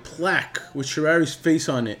plaque with Sherrari's face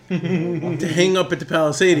on it to hang up at the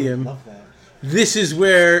Palisadium. Love that. This is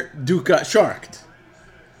where Duke got sharked.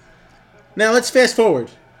 Now let's fast forward.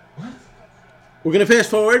 We're gonna fast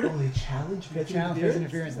forward Oh, they challenge They challenged his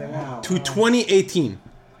interference, they won. Wow. to 2018.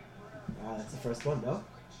 Wow, that's the first one, no?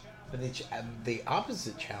 But the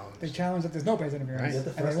opposite challenge. They challenged that there's no pace interference. Is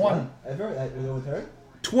that the And first they won. one ever that was overturned?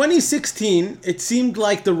 2016, it seemed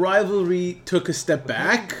like the rivalry took a step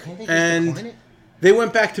back, Can't they just and decline it? they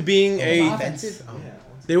went back to being a Offensive. Oh. Yeah.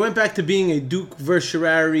 They went back to being a Duke versus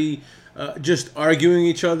Sherrari, just arguing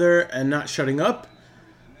each other and not shutting up.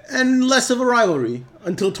 and less of a rivalry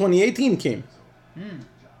until 2018 came.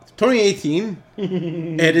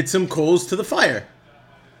 2018 added some coals to the fire.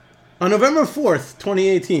 On November 4th,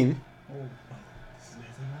 2018,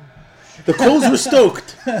 the coals were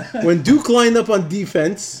stoked when Duke lined up on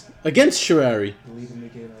defense against Sherrari.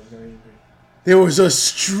 There was a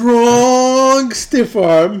strong stiff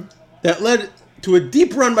arm that led to a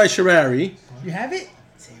deep run by Sherrari. You have it?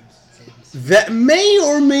 That may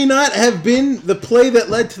or may not have been the play that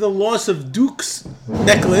led to the loss of Duke's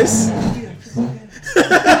necklace.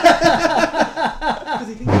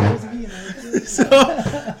 So,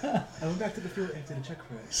 I went back to the field after the check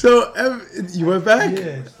for it. so you went back?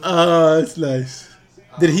 Yeah. Oh, that's nice.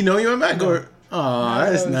 Did he know you went back? Or? Oh,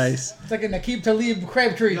 that's it was- nice. It's like a Nakeem Talib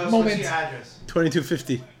Crabtree What's moment. your address?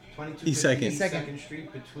 2250 2250 East Second. East Second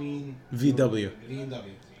Street between VW. V and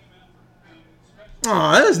W.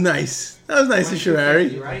 Oh, that was nice. That was nice of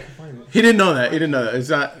 2250, Sherrari. right? He didn't know that. He didn't know that. It's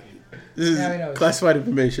not. This Now he is knows. classified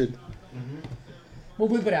information. We'll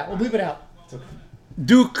bleep it out. We'll bleep it out.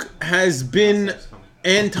 Duke has been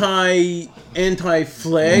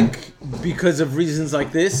anti-flag because of reasons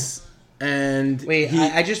like this, and Wait,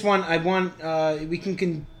 I just want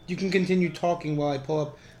you can continue talking while I pull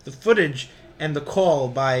up the footage and the call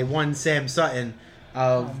by one Sam Sutton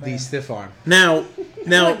of the stiff arm. now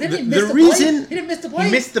Like, didn't he miss the play? reason He didn't miss the play.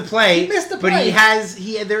 He missed the play. He missed the But play.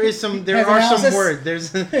 there are some analysis? words.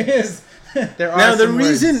 There's Yes. there are now the some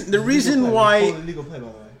words. reason why Illegal play, by the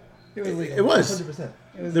way. It was legal. it was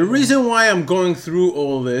 100%. the reason why I'm going through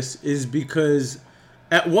all this is because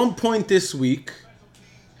at one point this week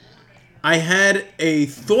I had a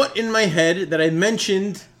thought in my head that I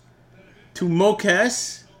mentioned to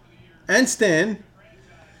Mocas and Stan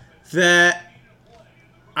that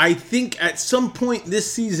I think at some point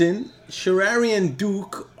this season, Sherrari and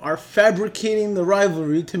Duke are fabricating the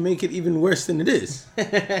rivalry to make it even worse than it is. No,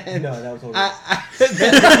 that was all real.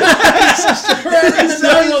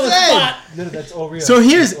 No, that's all real. So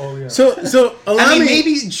here's That's all real. so allow I mean, me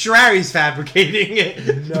maybe Sherrari's fabricating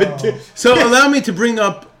it. No. so allow me to bring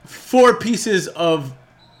up 4 pieces of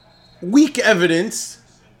weak evidence,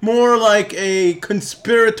 more like a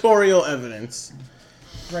conspiratorial evidence.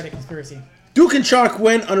 Reddit conspiracy. Duke and Shark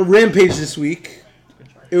went on a rampage this week.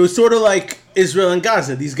 It was sort of like Israel and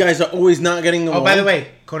Gaza. These guys are always not getting along. Oh, by the way,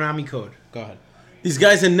 Konami code. Go ahead. These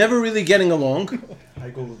guys are never really getting along,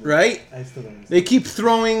 I googled it. right? I still don't understand.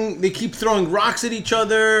 They keep throwing rocks at each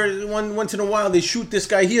other. Once in a while, they shoot this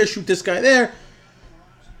guy here, shoot this guy there.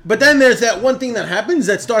 But then there's that one thing that happens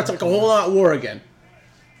that starts like a whole out war again.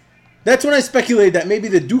 That's when I speculated that maybe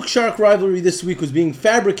the Duke Shark rivalry this week was being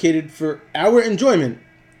fabricated for our enjoyment.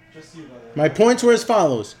 Just you, by the way. My points were as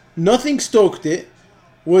follows. Nothing stoked it.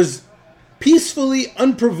 Was peacefully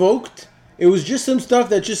unprovoked. It was just some stuff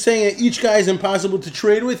that's just saying that each guy is impossible to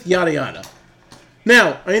trade with, yada yada.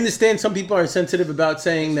 Now, I understand some people are sensitive about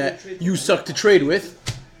saying that you suck to trade with,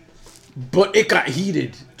 but it got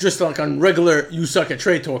heated, just like on regular you suck at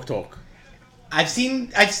trade talk. I've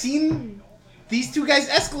seen these two guys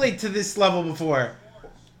escalate to this level before.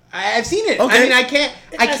 I've seen it. Okay. I mean, I can't.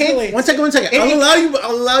 escalates. One second. It-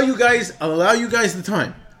 I'll allow you guys the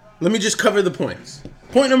time. Let me just cover the points.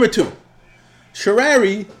 Point number 2.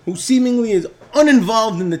 Sherrari, who seemingly is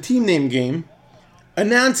uninvolved in the team name game,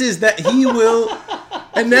 announces that he will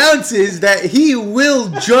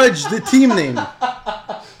judge the team name.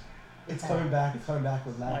 It's coming back. It's coming back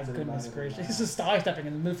with My Matt. goodness gracious. He's just sidestepping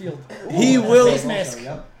in the midfield. He will Face mask.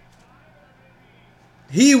 Yep.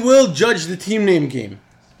 he will judge the team name game.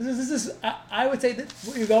 This is I would say that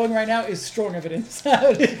where you're going right now is strong evidence.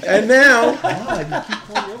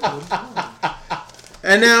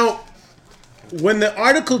 And now when the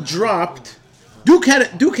article dropped, Duke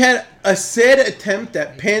had a sad attempt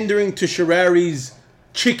at pandering to Sherrari's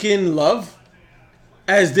chicken love,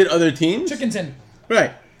 as did other teams. Chickenson.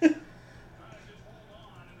 Right.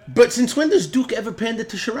 But since when does Duke ever pander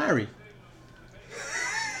to Sherrari?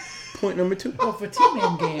 Point number 2. Well, for team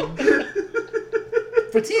name game.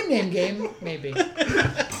 For team name game, maybe.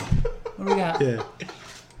 What do we got?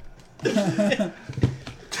 Yeah.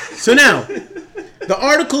 So now, the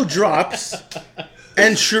article drops,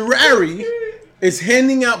 and Sherrari is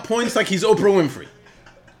handing out points like he's Oprah Winfrey.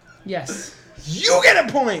 Yes. You get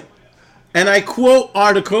a point. And I quote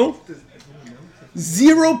article,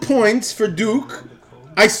 0 points for Duke.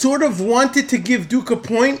 I sort of wanted to give Duke a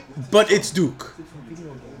point, but it's Duke.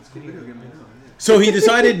 So he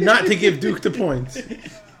decided not to give Duke the points.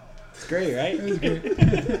 It's great, right?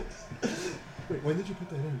 Wait, when did you put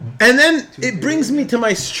that in? And then it brings me to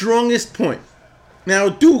my strongest point. Now,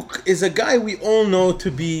 Duke is a guy we all know to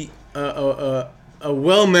be a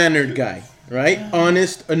well-mannered guy, right?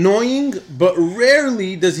 Honest, annoying, but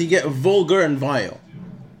rarely does he get vulgar and vile.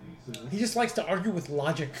 He just likes to argue with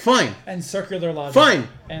logic Fine. and circular logic. Fine.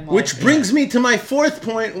 And Which brings me to my fourth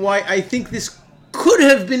point why I think this could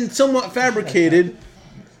have been somewhat fabricated.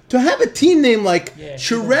 To have a team name like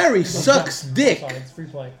Sherrari Sucks Dick. Sorry, it's free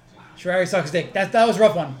play. Sherrari Sucks Dick. That was a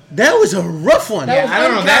rough one. That was a rough one. That was I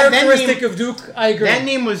don't know. That uncharacteristic name- of Duke. I agree. That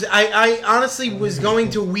name was. I honestly was going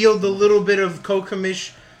to wield a little bit of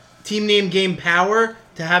Kokamish team name game power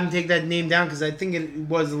to have him take that name down because I think it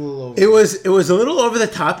was a little over. It was a little over the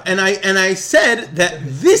top, and I said that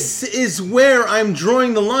this is where I'm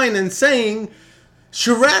drawing the line and saying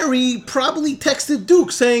Sherrari probably texted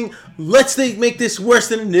Duke saying, let's make this worse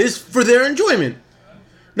than it is for their enjoyment.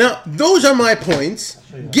 Now, those are my points.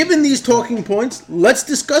 Given these talking points, let's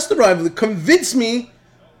discuss the rivalry. Convince me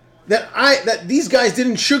that these guys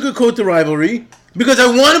didn't sugarcoat the rivalry, because I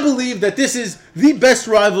want to believe that this is the best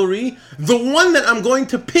rivalry, the one that I'm going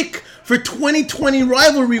to pick for 2020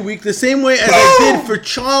 rivalry week, the same way as I did for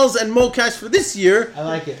Charles and Mocash for this year. I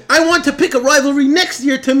like it. I want to pick a rivalry next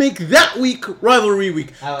year to make that week rivalry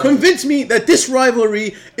week. Convince me that this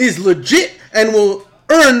rivalry is legit and will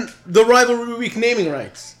earn the rivalry week naming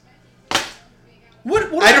rights. What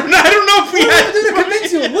I don't know if we What had do to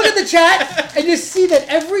convince you? Look at the chat and you see that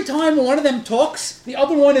every time one of them talks, the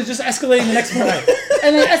other one is just escalating the next point.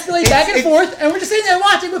 And they escalate back and forth, and we're just sitting there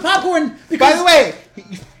watching with popcorn. Because By the way,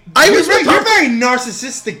 You're you're very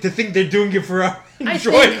narcissistic to think they're doing it for our I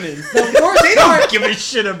enjoyment. think the worst They part, don't give a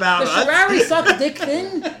shit the about us. Sherrari Suck Dick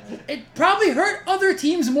thing, it probably hurt other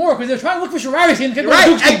teams more because they're trying to look for Sherrari's team to get Right,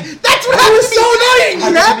 Duke's team. and that's what happens. So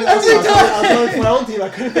annoying. Every time. I was going for my own team. I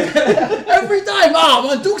couldn't. Every time. Oh,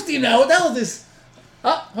 I'm on Duke's team now. What the hell is this?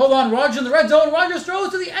 Hold on. Roger in the red zone. Roger throws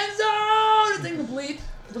to the end zone. It's incomplete.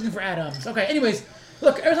 Looking for Adams. Okay, anyways.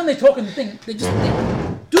 Look, every time they talk in the thing,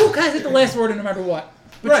 Duke has hit the last word no matter what.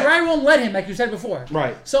 But Right. Sherrari won't let him, like you said before.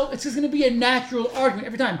 Right. So it's just going to be a natural argument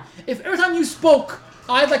every time. If every time you spoke,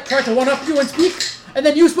 I'd like try to one-up you and speak, and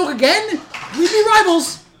then you spoke again, we'd be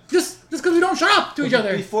rivals. Just because we don't shut up to each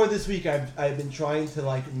other. Before this week, I've been trying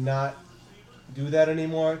to not do that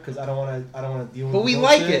anymore because I don't want to deal with. But we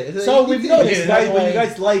bullshit. like it. So we've noticed. You guys, but you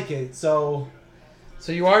guys like it, so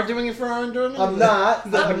So you are doing it for our enjoyment? I'm not.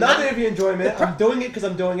 I'm not doing it for your enjoyment. I'm doing it because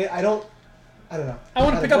I'm doing it. I don't know. I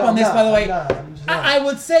want to pick up on this, by the way. I'm just not. I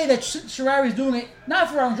would say that Sherrari's doing it not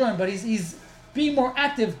for our enjoyment, but he's being more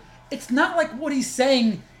active. It's not like what he's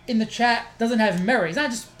saying in the chat doesn't have merit. He's not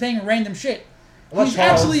just saying random shit. Unless He's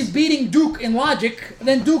Charles- actually beating Duke in logic, and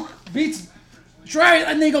then Duke beats Sherrari,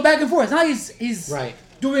 and they go back and forth. Now he's Right.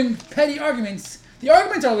 doing petty arguments. The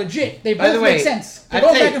arguments are legit. They By both the way, make sense. They I'd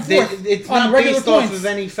go say back and forth it's on not regular based points. off of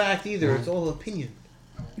any fact either. It's all opinion.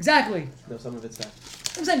 Exactly. No, some of it's not.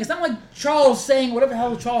 I'm saying it's not like Charles saying whatever the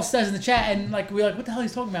hell Charles says in the chat, and like we're like, what the hell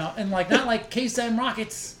he's talking about, and like not like K-Sam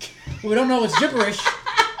Rockets, we don't know it's gibberish.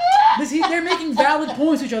 They're making valid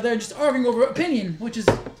points to each other and just arguing over opinion, which is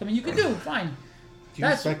something you can do. Fine. Do you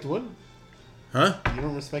That's- respect Wood? Huh? You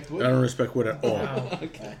don't respect Wood? I don't respect Wood at all. Wow.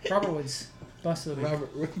 Okay. Robert Woods. Busted.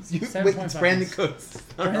 Robert Woods. It's 7.5 Brandon points.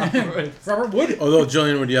 Cooks. Robert Wood. Although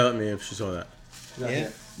Jillian would yell at me if she saw that. Yeah.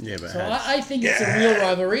 Yeah, but So I think it's a real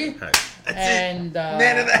rivalry, and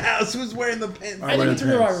Man of the house. Who's wearing the pants? I think it's a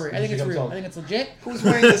real Pants. rivalry. I think it's real. I think it's legit. Who's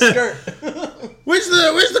wearing the skirt? Where's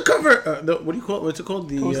the cover? What do you call it? What's it called?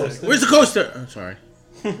 Coaster. Where's the coaster? I'm sorry.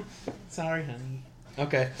 Sorry, honey.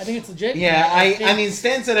 Okay. I think it's legit. Yeah, I think- mean,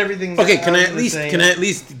 Stan said everything. Okay, that can I was at gonna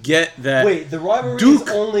least say. get that? Wait, the rivalry Duke- is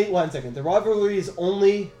only 1 second. The rivalry is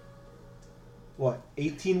only what?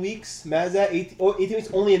 18 weeks? Mazda? 18 weeks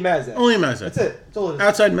only in Mazda. Only Mazda. That's it. That's all it is.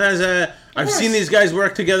 Outside Mazda, I've course. seen these guys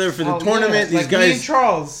work together for the Oh, tournament. yeah, These like me and guys.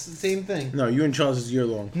 Charles, same thing. No, you and Charles is year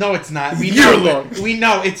long. No, it's not. We Year know. long. We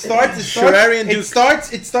know. It starts. Sherrari and Duke.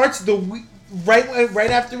 It starts the week right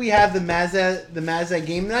after we have the Mazda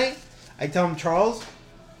game night. I tell him, Charles,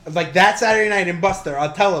 like that Saturday night in Buster,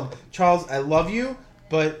 I'll tell him, Charles, I love you,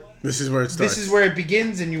 but This is where it starts. this is where it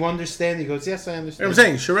begins, and you understand. He goes, yes, I understand. I'm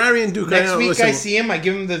saying Sherrari and Duke. Next week listen, I see him, I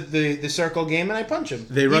give him the circle game, and I punch him.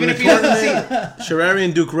 They run even the if he doesn't see tournament. it. Sherrari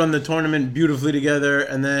and Duke run the tournament beautifully together,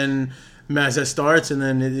 and then Mazda starts, and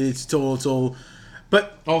then it's all.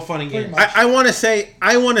 But All fun and games. I want to say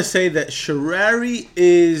that Sherrari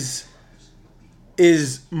is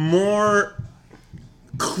more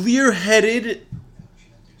clear-headed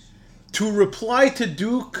to reply to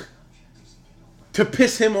Duke to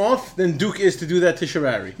piss him off than Duke is to do that to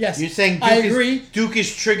Sherrari. Yes, You're saying Duke I agree. Duke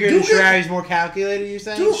is triggered Duke and is- Sherrari's more calculated, you're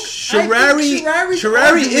saying? Duke, Sherrari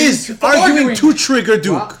Sherrari's is arguing to trigger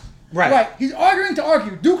Duke. Wow. Right. Right, he's arguing to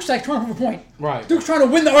argue. Duke's like trying to prove a point. Right. Duke's trying to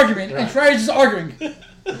win the argument, and Sherrari's just arguing.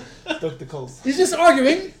 Duke the Colts. He's just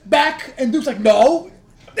arguing back, and Duke's like, no,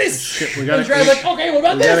 this. Shit, we And gotta, Shredder's like, okay, what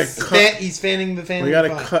about we gotta this? cut. He's fanning the fan. We gotta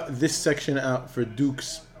cut this section out for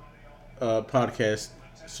Duke's podcast,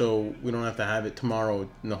 so we don't have to have it tomorrow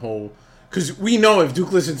in the whole. Because we know if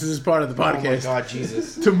Duke listens to this part of the Oh my podcast, God,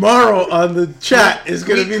 Jesus! tomorrow on the chat is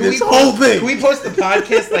gonna be this post, whole thing. Can we post the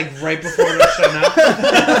podcast like right before Rosh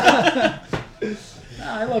Hashanah?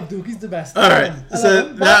 I love Duke. He's the best. All right, I so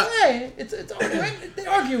love him. now- But hey, it's arguing. They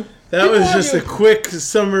argue. That People was just a argue. quick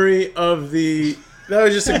summary of the. That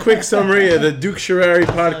was just a quick summary of the Duke Sherrari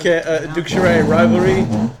podcast, Duke Sherrari rivalry.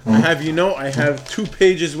 I have I have 2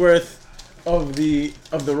 pages worth of the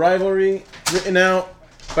rivalry written out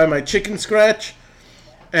by my chicken scratch,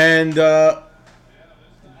 and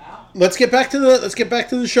let's get back to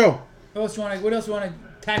the show. What else you want to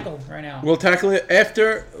tackle right now? We'll tackle it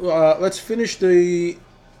after. Let's finish the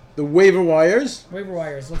waiver wires. Waiver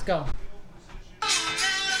wires. Let's go.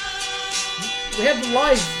 We have the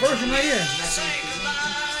live version right here.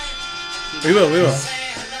 We will.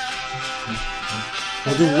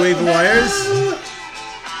 We'll do waiver wires.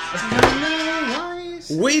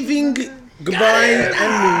 Waving goodbye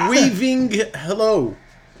and waving hello.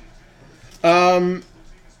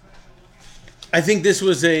 I think this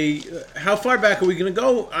was a. How far back are we going to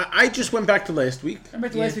go? I just went back to last week. I'm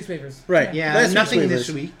back to last week's waivers. Right. Yeah, Last week's nothing waivers. this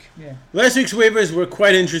week. Yeah. Last week's waivers were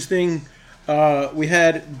quite interesting. We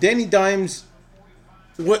had Danny Dimes.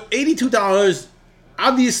 What $82?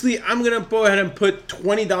 Obviously, I'm gonna go ahead and put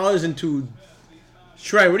 $20 into.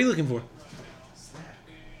 Shrai, what are you looking for?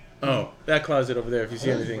 Oh, that closet over there. If you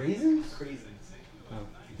see anything.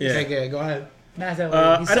 Yeah. Okay, go ahead.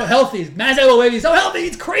 Mazza, he's I so don't- healthy. Mazza Wavy, he's so healthy.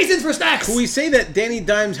 It's crazy for stacks. Can we say that Danny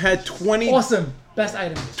Dimes had Awesome. Best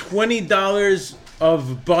item. $20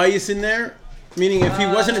 of bias in there? Meaning, if he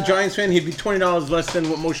wasn't a Giants fan, he'd be $20 less than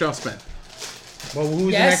what Moshe spent. Well,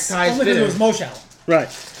 who's Yes. the next highest Only because bidder? it was Moshel. Right.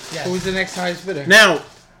 Yes. Who's the next highest bidder? Now,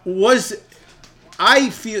 here's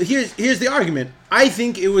the argument. I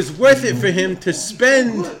think it was worth it for him to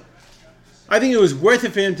spend. I think it was worth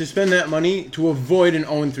it for him to spend that money to avoid an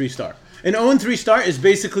 0-3 start. An 0-3 start is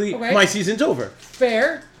basically Okay. my season's over.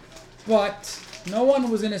 Fair, but no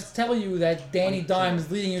one was going to tell you that Danny Dimes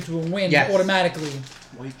is leading you to a win Yes. automatically.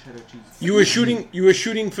 White cheddar cheese. You were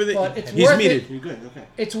shooting for the. But it's he's worth muted. it. You're good. Okay.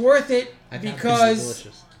 It's worth it because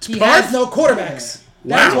delicious. he Barf? has no quarterbacks.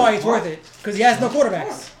 That's Wow. why it's worth it, because he has no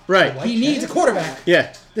quarterbacks. Right. He needs a quarterback.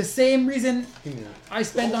 Yeah. The same reason I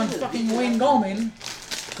spent on fucking Wayne Gallman,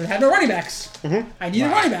 because I had no running backs. I need a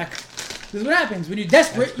running back. This is what happens. When you're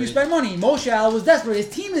desperate, you spend money. Moshal was desperate. His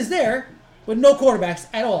team is there, with no quarterbacks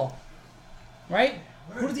at all. Right?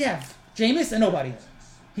 Who does he have? Jameis and nobody.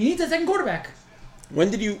 He needs a second quarterback. When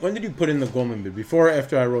did you put in the Goldman bid? Before or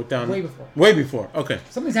after I wrote down? Way before. Way before. Okay.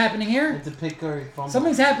 Something's happening here. It's a pick or a fumble.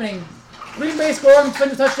 Something's happening. Green Bay scoring,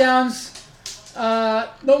 defensive touchdowns.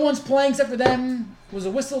 No one's playing except for them. Was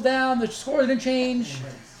a whistle down. The score didn't change.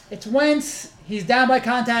 It's Wentz. He's down by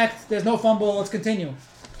contact. There's no fumble. Let's continue.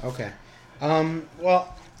 Okay.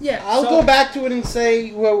 Well, Yeah. I'll so- go back to it and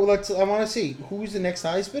say, well, I want to see who's the next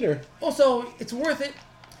highest bidder. Also, it's worth it.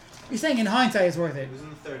 You're saying in hindsight it's worth it It was in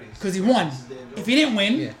the 30s. because he won. If he didn't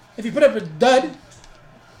win, Yeah. if he put up a dud,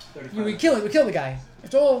 you would kill the guy.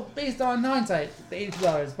 It's all based on hindsight. The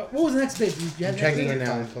 $82. But what was the next bid? You had I'm checking it the now.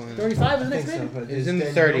 next I'm bid? pulling it. 35 was the I next think so, bid. but It was in the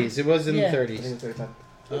Daniel 30s. It was in Yeah. the I 30s. think it's 35.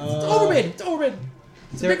 It's overbid. It's overbid.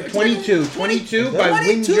 It's a big- it's a big- 22. 22 by Win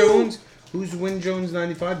 22. Jones. Who's Win Jones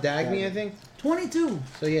 95? Dagny, I think. 22.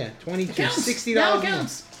 So yeah, 22. It counts. $60 Now more. it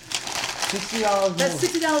counts. $60 That's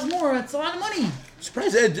more. $60 more. That's a lot of money.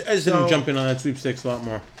 Surprised Ed didn't So- jump in on that sweepstakes a lot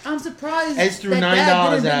more. I'm surprised. Ed threw that $9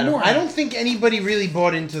 Dad didn't at bid him. more. I don't think anybody really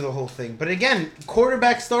bought into the whole thing. But again,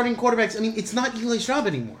 starting quarterbacks. I mean, it's not Eli Schraub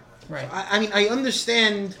anymore. Right. I mean, I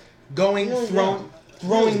understand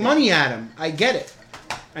throwing money at him. I get it.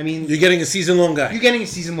 I mean, You're getting a season-long guy. you're getting a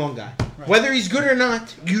season-long guy. Whether he's good or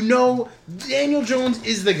not, you know Daniel Jones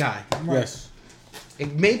is the guy. Yes.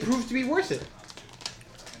 It may prove to be worth it.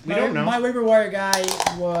 We my, don't know. My waiver wire guy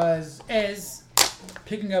was Ez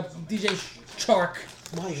picking up DJ Shark.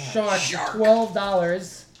 Shark.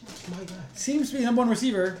 $12. Seems to be the number one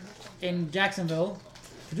receiver in Jacksonville.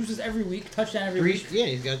 Produces every week, touchdown every week. Yeah,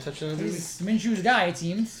 he's got a touchdown every week. He's Minshew's guy, it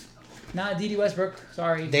seems. Not D.D. Westbrook.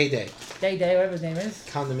 Sorry. Day. Day, whatever his name is.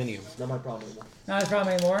 Condominium. Not my problem anymore. Not his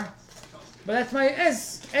problem anymore. But that's my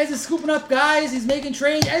Ez. Ez is scooping up guys. He's making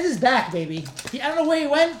trades. Ez is back, baby. I don't know where he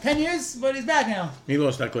went, 10 years, but he's back now. He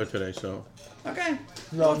lost Eckler today, so. Okay.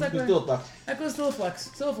 No, What's you still back. Eckler's still a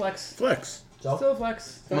flex. Still a flex. Flex. So? Still a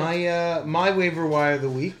flex. My waiver wire of the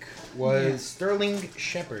week was Sterling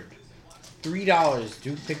Shepard. $3.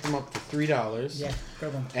 Duke picked them up for $3. Yeah,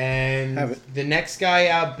 grab one. And Have it. the next guy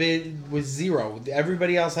outbid was 0.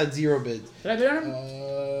 Everybody else had 0 bids. Did I bid on him?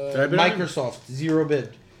 Did I bid on him? Microsoft 0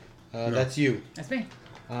 bid. That's you. That's me.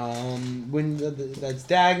 That's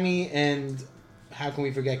Dagny, and how can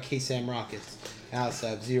we forget K-Sam Rockets? Alice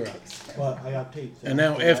have 0. But I got paid. So And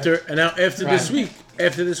now after this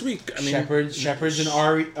week, I mean, Shepard's an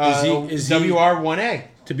R is he- WR1A.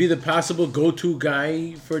 to be the possible go-to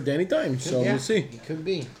guy for Danny Dimes. So Yeah, we'll see. He could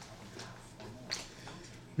be.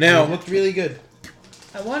 Now, It looked really good.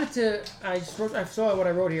 I wanted to. I saw what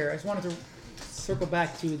I wrote here. I just wanted to circle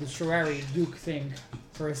back to the Sherrari Duke thing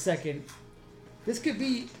for a second. This could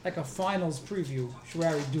be like a finals preview.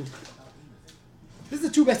 Sherrari Duke. This is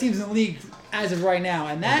the 2 best teams in the league as of right now,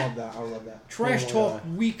 and I love that that. I love that. trash Oh my talk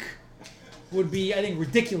God. week would be, I think,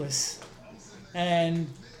 ridiculous. And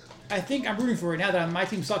I think I'm rooting for it now that my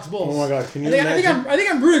team sucks balls. Oh my God, can you I think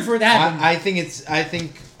I'm rooting for it to happen. I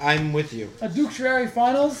think I'm with you. A Duke Sherrari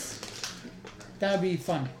finals. That would be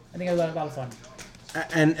fun. I think it would be a lot of fun.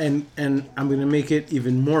 and I'm gonna make it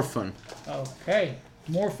even more fun. Okay,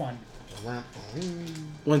 more fun.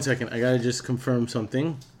 1 second, I gotta just confirm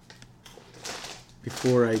something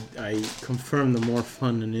before I confirm the more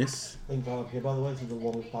funness. Okay, by the way, this is the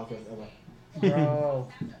longest podcast ever. Bro,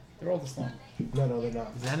 they're all this long. No, they're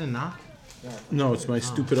not. Is that a knock? No, it's my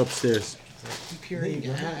stupid upstairs. Keep hearing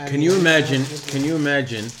it. Can you imagine? Can you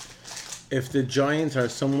imagine if the Giants are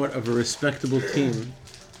somewhat of a respectable team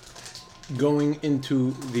going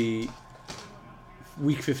into the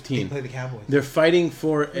week They 15? play the Cowboys. They're fighting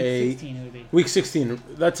for a 16 it would be. week 16.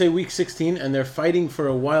 Let's say week 16, and they're fighting for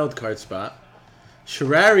a wild card spot.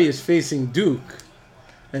 Sherrari is facing Duke,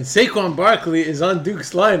 and Saquon Barkley is on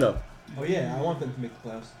Duke's lineup. Oh yeah, I want them to make the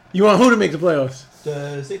playoffs. You want who to make the playoffs?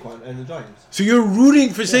 The Saquon and the Giants. So you're rooting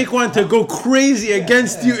for Saquon to go crazy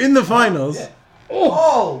against you in the finals. Yeah.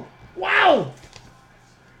 Oh, wow!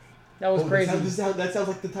 That was Oh, crazy. that sounds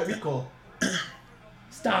like the Tyreek call.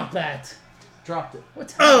 Stop that. Dropped it.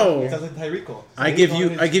 What's Oh, It sounds like the Tyreek call. I give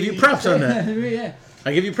you props on that. yeah.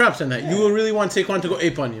 I give you props on that. You will really want Saquon to go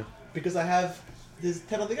ape on you. Because there's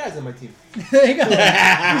 10 other guys on my team. There you go.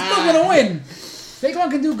 He's still gonna win.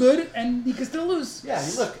 Saquon can do good, and he can still lose. Yeah, I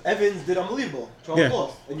mean, look, Evans did unbelievable. Charles Yeah.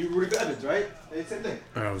 lost. And you rooted for Evans, right? It's the same thing.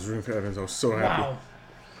 I was rooting for Evans. I was so happy. Wow.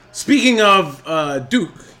 Speaking of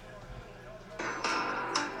Duke,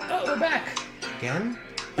 Oh, we're back. Again?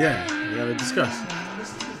 yeah, we gotta discuss.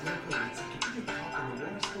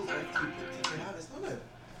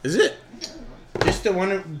 Is it? Just to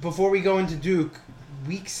one before we go into Duke,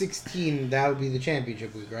 week 16 that would be the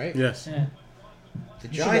championship week, right? Yes. Yeah. The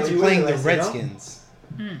should Giants know are you playing the realize it, no? Redskins.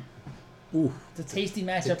 Ooh. It's a tasty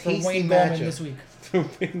matchup It's a for tasty Wayne Gallman matchup. this week.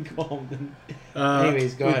 Wayne Gallman.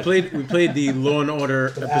 Anyways, go we ahead. We played the Law and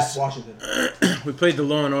Order But at episode. Washington. We played the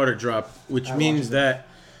Law and Order drop, which At means Washington. that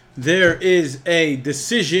there is a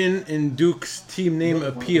decision in Duke's team name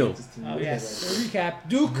appeal. Oh, yes. So recap.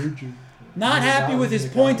 Duke, not happy with his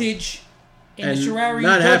pointage in And the Sherrari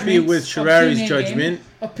not happy judgment with of Sherrari's team name judgment. game,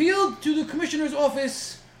 appealed to the commissioner's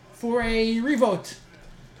office for a revote.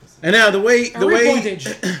 And now the way A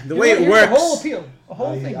repointage. the way it Here's a whole works, appeal. A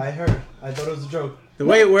whole thing. I heard. I thought it was a joke. the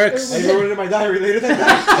way it works. I wrote it in my diary later that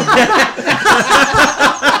night.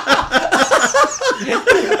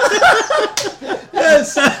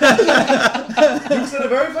 Yes. You said a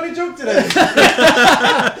very funny joke today.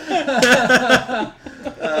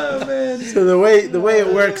 So the way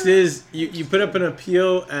it works is you put up an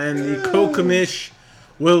appeal and the co-commish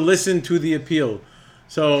will listen to the appeal.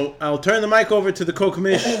 So I'll turn the mic over to the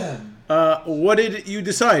co-commish. What did you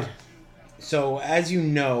decide? So, as you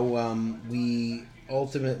know, we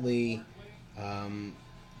ultimately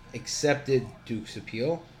accepted Duke's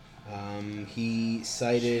appeal. He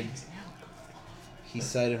cited.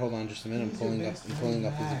 Hold on, just a minute. I'm pulling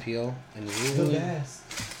up his appeal and the The ruling. best.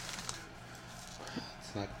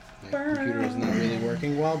 It's not. My computer is not really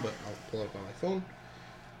working well, but I'll pull it up on my phone.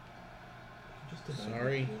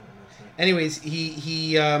 Sorry. Anyways,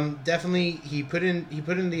 he definitely put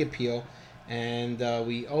in the appeal, and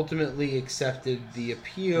we ultimately accepted the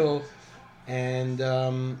appeal,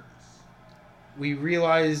 and we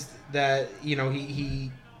realized that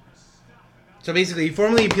he so basically he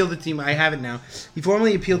formally appealed the team. I have it now. He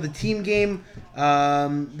formally appealed the team game,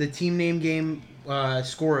 the team name game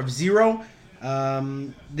score of 0.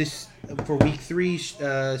 This for week 3,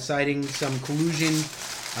 citing some collusion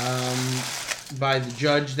by the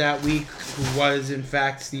judge that week, who was in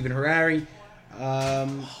fact Stephen Harari.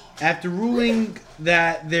 After ruling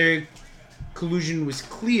that their collusion was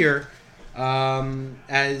clear,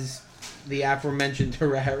 as the aforementioned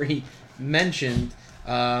Harari mentioned,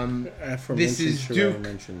 This is Duke.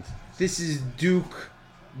 This is Duke.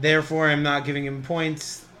 Therefore, I'm not giving him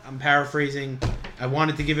points. I'm paraphrasing. I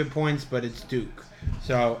wanted to give it points, but it's Duke.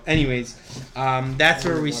 So, anyways, that's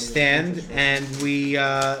where we stand, and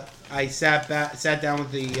I sat down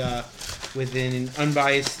with an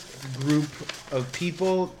unbiased group of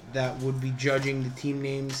people that would be judging the team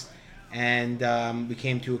names, and we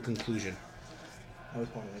came to a conclusion. I was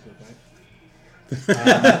part of that group, right?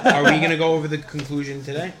 Are we going to go over the conclusion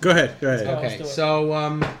today? Go ahead. Okay,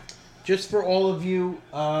 so just for all of you,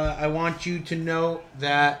 I want you to know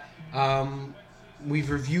that we've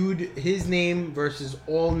reviewed his name versus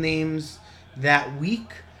all names that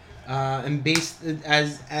week, and based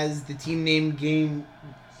as the team name game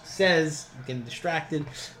says, I'm getting distracted,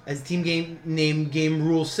 as team game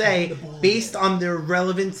rules say, based on their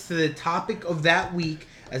relevance to the topic of that week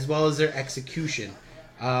as well as their execution.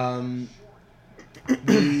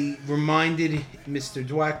 We reminded Mr.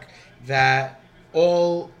 Dweck that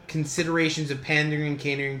all considerations of pandering and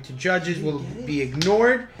catering to judges will be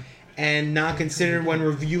ignored and not considered when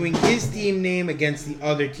reviewing his team name against the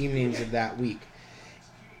other team names of that week.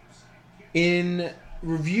 In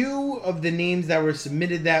review of the names that were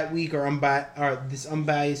submitted that week, this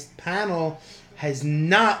unbiased panel has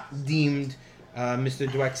not deemed Mr.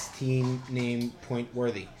 Dweck's team name point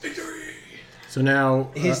worthy. So now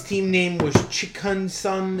his team name was Chicken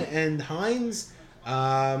Sun and Heinz.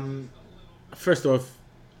 First off,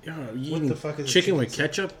 you What eating the fuck is chicken a with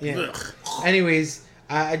ketchup? Yeah. Ugh. Anyways,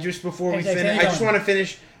 just before we finish, I just want to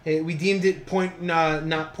finish. We deemed it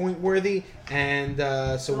not point worthy, and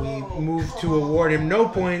so we moved to award him no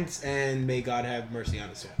points, and may God have mercy on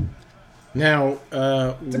us all. Now,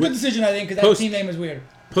 it's a good decision, I think, because that team name is weird.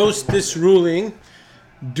 Post this ruling,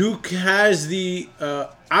 Duke has the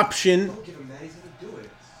option.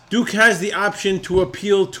 Duke has the option to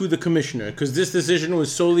appeal to the commissioner because this decision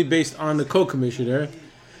was solely based on the co-commissioner.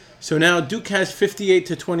 So now Duke has 58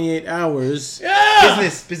 to 28 hours. Yeah!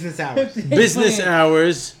 Business hours. Business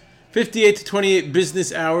hours. 58 to 28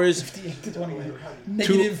 business hours. 58 to 28.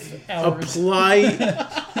 Negative hours. Apply.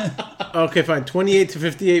 Okay, fine. 28 to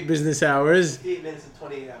 58 business hours. 58 minutes and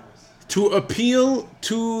 28 hours. To appeal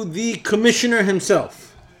to the commissioner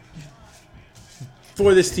himself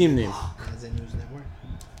for this team name.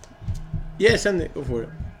 Yeah, send it. Go for it.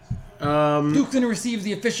 Duke's going to receive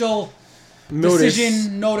the official notice.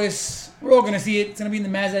 Decision notice. We're all going to see it. It's going to be in the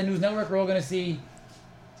Mazda News Network. We're all going to see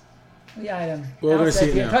the item. We're all going to see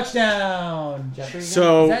it now. Touchdown.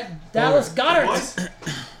 So, is that Dallas Goddard?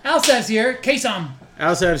 Alsav's here. Kasom.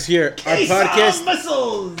 Alsav's here. Our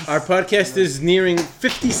podcast is nearing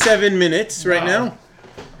 57 minutes right now.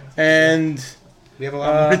 And we have a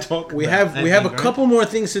lot more to talk about. We have a couple more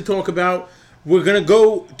things to talk about. We're gonna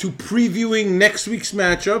go to previewing next week's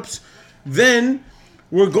matchups. Then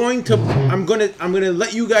we're going to. I'm gonna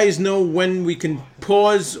let you guys know when we can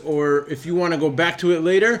pause, or if you want to go back to it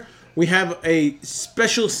later. We have a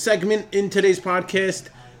special segment in today's podcast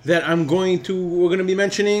that we're gonna be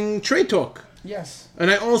mentioning trade talk. Yes.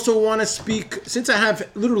 And I also want to speak, since I have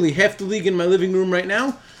literally half the league in my living room right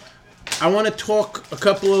now. I want to talk a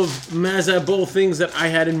couple of Mazza Bowl things that I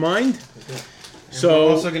had in mind. So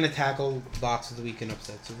we're also going to tackle Box of the Week and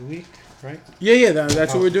Upsets of the Week, right? Yeah,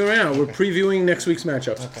 that's what we're doing right now. We're previewing next week's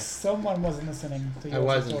matchups. Okay. Someone wasn't listening. I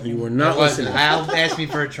wasn't. You were not listening. I'll ask me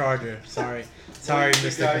for a charger. Sorry,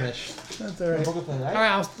 Mr. Kamish. That's all right. All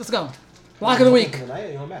right, let's go. Lock of the week.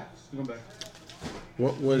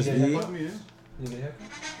 What was the...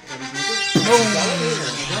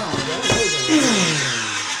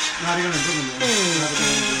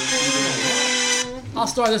 I'll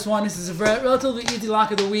start this one. This is a relatively easy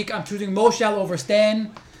lock of the week. I'm choosing Moshal over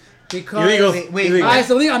Stan because Illegal. Alright,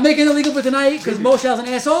 so I'm making it illegal for tonight because Moshal's an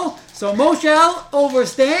asshole. So Moshal over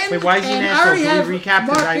Stan. Wait, why is he an and asshole? I already Can we have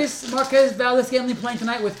recap Marquez Valdez-Scantling playing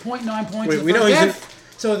tonight with 0.9 points. Wait, we know he's an...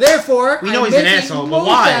 So therefore, we know I'm he's an asshole, but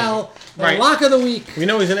why? The lock of the week. We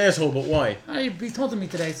know he's an asshole, but why? He told me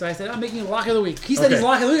today, so I said I'm making a lock of the week. He said he's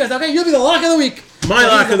lock of the week. I said, okay, you'll be the lock of the week. My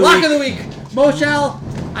lock of the week. Lock of the week. Moshal,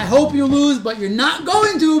 I hope you lose, but you're not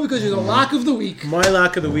going to because you're the lock of the week. My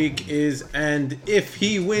lock of the week is, and if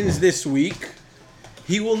he wins this week,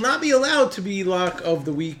 he will not be allowed to be lock of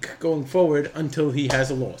the week going forward until he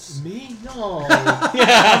has a loss. Me? No. That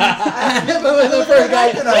was the first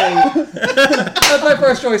guy. That's my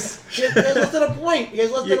first choice. You guys less than a point. You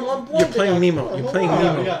guys less than 1 point. You're playing Nemo. You're playing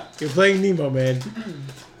Nemo. Yeah. You're playing Nemo, man.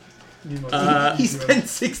 He spent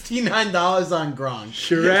 $69 on Gronk.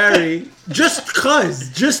 Sherrari, just because.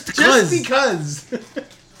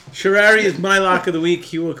 Sherrari is my lock of the week.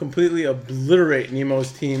 He will completely obliterate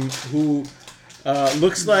Nemo's team, who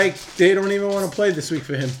Looks like they don't even want to play this week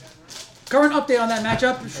for him. Current update on that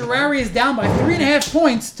matchup: Sherrari is down by 3.5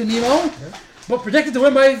 points to Nemo, but predicted to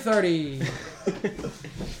win by 30.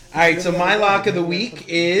 All right, so my lock of the week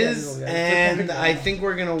is, and I think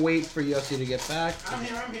we're gonna wait for Yossi to get back.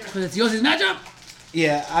 Because it's Yossi's matchup.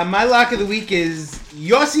 Yeah, my lock of the week is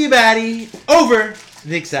Yossi Abadi over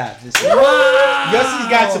Vic Sav this week. Wow. Yossi's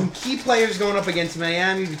got some key players going up against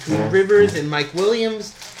Miami between Rivers and Mike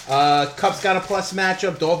Williams. Cup's got a plus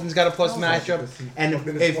matchup. Dolphins got a plus matchup. And if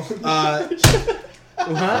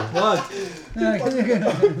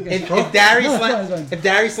if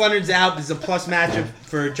Darius Leonard's out, there's a plus matchup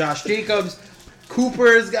for Josh Jacobs.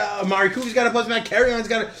 Amari Cooper's got a plus matchup. Carry-on's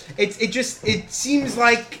got a. It seems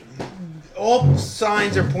like all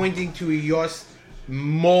signs are pointing to a Yoss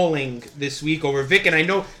mauling this week over Vic, and I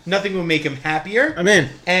know nothing will make him happier. I'm in.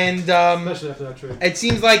 And Especially after that trade. it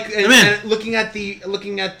seems like I'm in. looking at the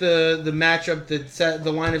matchup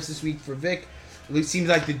the lineups this week for Vic, it seems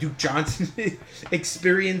like the Duke Johnson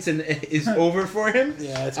experience is over for him.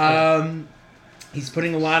 Yeah, that's cool. He's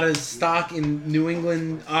putting a lot of stock in New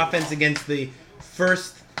England offense against the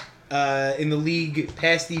first in the league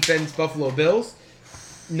pass defense Buffalo Bills.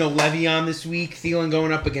 No Le'Veon this week. Thielen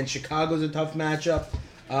going up against Chicago's a tough matchup.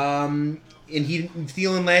 And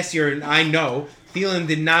Thielen last year, and I know Thielen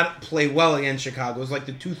did not play well against Chicago. It was like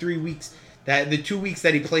the 2 weeks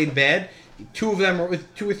that he played bad. 2 or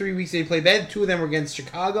 3 weeks that he played bad. 2 of them were against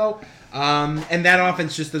Chicago. And that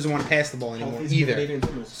offense just doesn't want to pass the ball anymore either.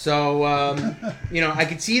 So I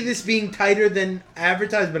could see this being tighter than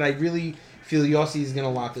advertised, but I really feel Yossi is going to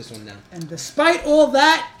lock this one down. And despite all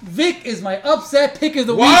that, Vic is my upset pick of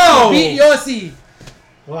the week Whoa! to beat Yossi.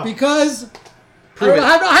 Wow. Because Prove it.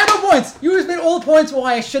 I have no points. You just made all the points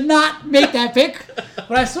why I should not make that pick.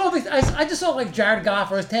 But I just saw like Jared Goff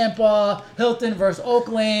versus Tampa, Hilton versus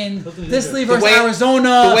Oakland, Disley versus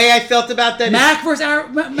Arizona. The way I felt about that Mac versus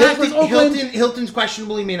Oakland. Hilton's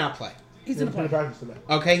questionable. He may not play. He's in the play.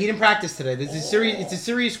 Okay, he didn't practice today. It's a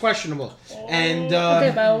serious questionable. And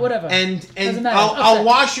Okay, but whatever. and Doesn't matter. I'll Upset.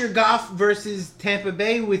 wash your Goff versus Tampa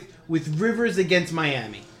Bay with Rivers against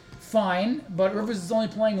Miami. Fine, but Rivers is only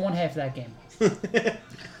playing one half of that game.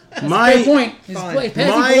 My point. He's passing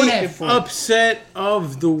for one half. upset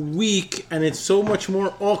of the week, and it's so much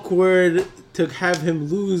more awkward to have him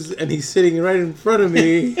lose, and he's sitting right in front of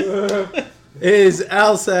me, is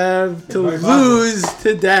Alsav to lose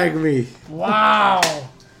to Dagme. Wow.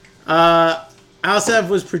 Alsav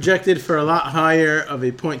was projected for a lot higher of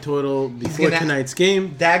a point total before tonight's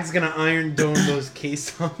game. Dag's gonna Iron Dome those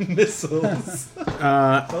Kason missiles.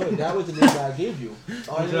 That was the name I gave you.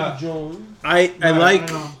 Iron Jones. I like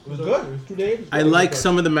It was good. It was 2 days. I like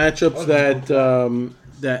some of the matchups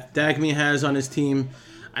that Dagme has on his team.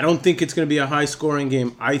 I don't think it's going to be a high-scoring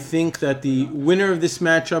game. I think that the winner of this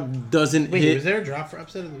matchup doesn't Wait, hit. was there a drop for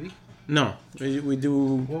upset of the week? No, we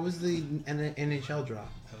do. What was the NHL drop?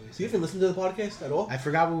 Do you even listen to the podcast at all? I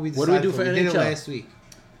forgot what we What decided. do we do for We did it NHL? last week.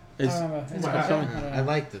 It's, I don't know. It's I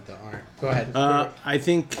liked it though. All right, go ahead. I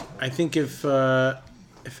think if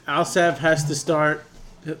Alsav has to start,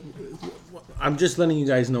 I'm just letting you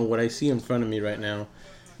guys know what I see in front of me right now.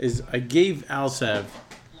 Is I gave Alsav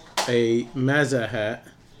a Mazza hat,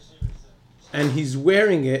 and he's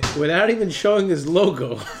wearing it without even showing his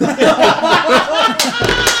logo. I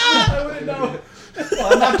wouldn't know.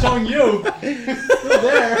 Well, I'm not showing you. Still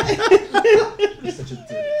there. You're such a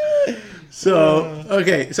dick. So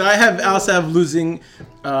okay, so I have Alsav losing.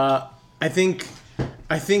 I think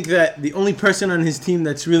that the only person on his team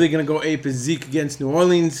that's really gonna go ape is Zeke against New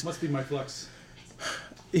Orleans. Must be my flex.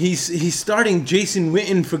 He's starting Jason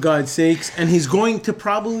Witten for God's sakes, and he's going to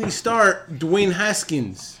probably start Dwayne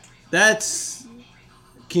Haskins. That's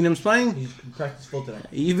Keenum's playing. He practiced full today.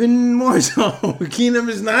 Even more so, Keenum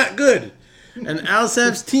is not good, and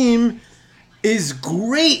Alsav's team is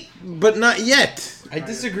great, but not yet. I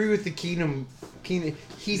disagree with the Keenum.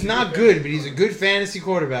 He's not good, but he's a good fantasy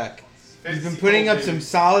quarterback. He's been putting up some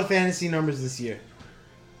solid fantasy numbers this year.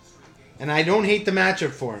 And I don't hate the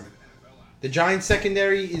matchup for him. The Giants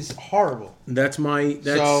secondary is horrible.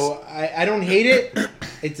 So I don't hate it.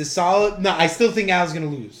 It's a solid... No, I still think Al's going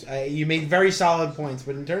to lose. You made very solid points.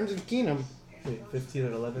 But in terms of Keenum... Wait, 15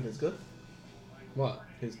 and 11 is good? What?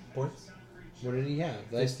 His points? What did he have?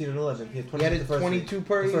 16 and 11. He had 22 He had the first 22 week.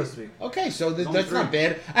 per The first week. Okay, so that's not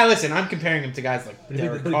bad. Listen, I'm comparing him to guys like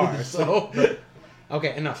Derek Carr. So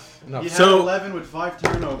Okay, enough. He had So- 11 with 5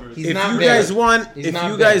 turnovers. He's If not you bad. guys want, He's if not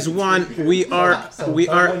you bad. guys want, we are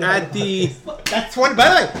at the. That's 20. By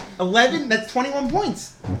the way, 11. That's 21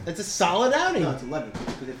 points. That's a solid outing. No, it's 11.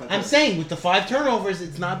 I'm saying with the 5 turnovers,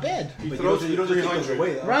 it's not bad. He But throws you don't for take those 300.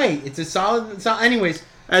 away, though. Right. It's a solid. Anyways,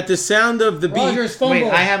 At the sound of the beat, Rogers fumble. wait.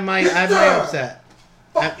 I have my upset.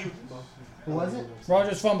 Who was it?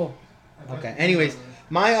 Rogers fumble. Okay. Anyways,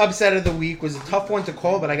 my upset of the week was a tough one to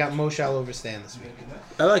call, but I got Moshal over Stan this week.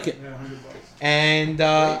 I like it. And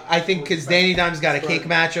I think because Danny Dimes got a cake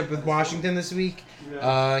matchup with Washington this week,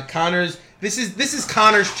 Connor's this is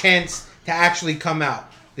Connor's chance to actually come out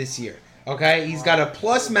this year. Okay, he's got a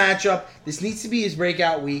plus matchup. This needs to be his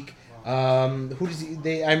breakout week. Who does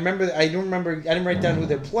he? I don't remember. I didn't write down who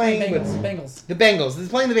they're playing. Bengals. The Bengals. They're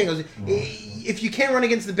playing the Bengals. If you can't run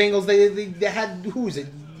against the Bengals, they had who was it?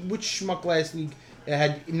 Which schmuck last week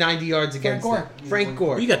had 90 yards against Gore. them? Frank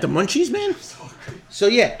Gore. You got the munchies, man. So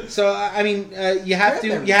yeah, I mean, you have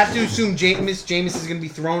to assume Jameis is going to be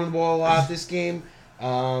throwing the ball a lot this game.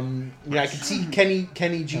 I could see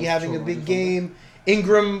Kenny G having a big game.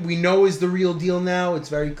 Ingram, we know, is the real deal now. It's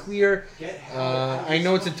very clear. I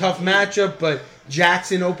know it's a tough matchup, but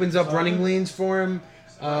Jackson opens up running lanes for him.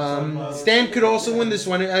 Stan could also win this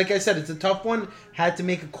one. Like I said, it's a tough one. Had to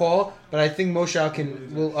make a call, but I think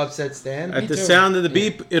Moshal will upset Stan. At the too. sound of the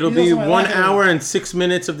beep, it'll He's be also my 1 last hour and 6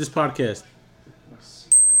 minutes of this podcast.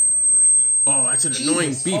 Oh, that's an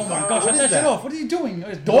annoying beep. Oh my gosh, shut that shit off. What are you doing?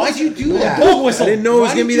 Why'd you do that? Dog I whistle. didn't know it was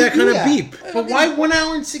Why gonna be did you that kind do of that? beep. But why 1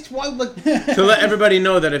 hour and 6? Why like? To let everybody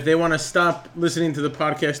know that if they want to stop listening to the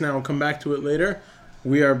podcast now and come back to it later,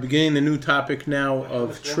 we are beginning the new topic now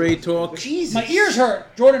of trade talk. Jesus. My ears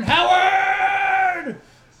hurt. Jordan Howard!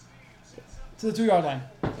 To the 2-yard line.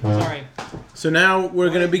 Sorry. So now we're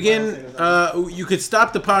going to begin. You could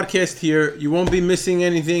stop the podcast here. You won't be missing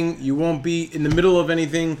anything. You won't be in the middle of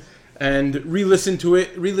anything. And re-listen to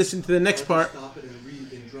it. Re-listen to the next part. Stop it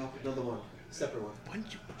and drop another one, separate one.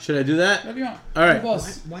 Should I do that? Whatever you want. All right. You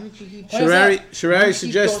boss. Why didn't you keep? Shirari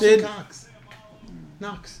suggested.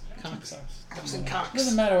 Knox. Cox. It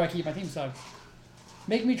doesn't matter what I keep. My team sucks.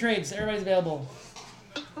 Make me trades. Everybody's available.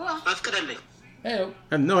 Hey, I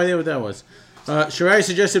have no idea what that was. Shirari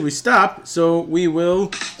suggested we stop, so we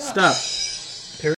will stop.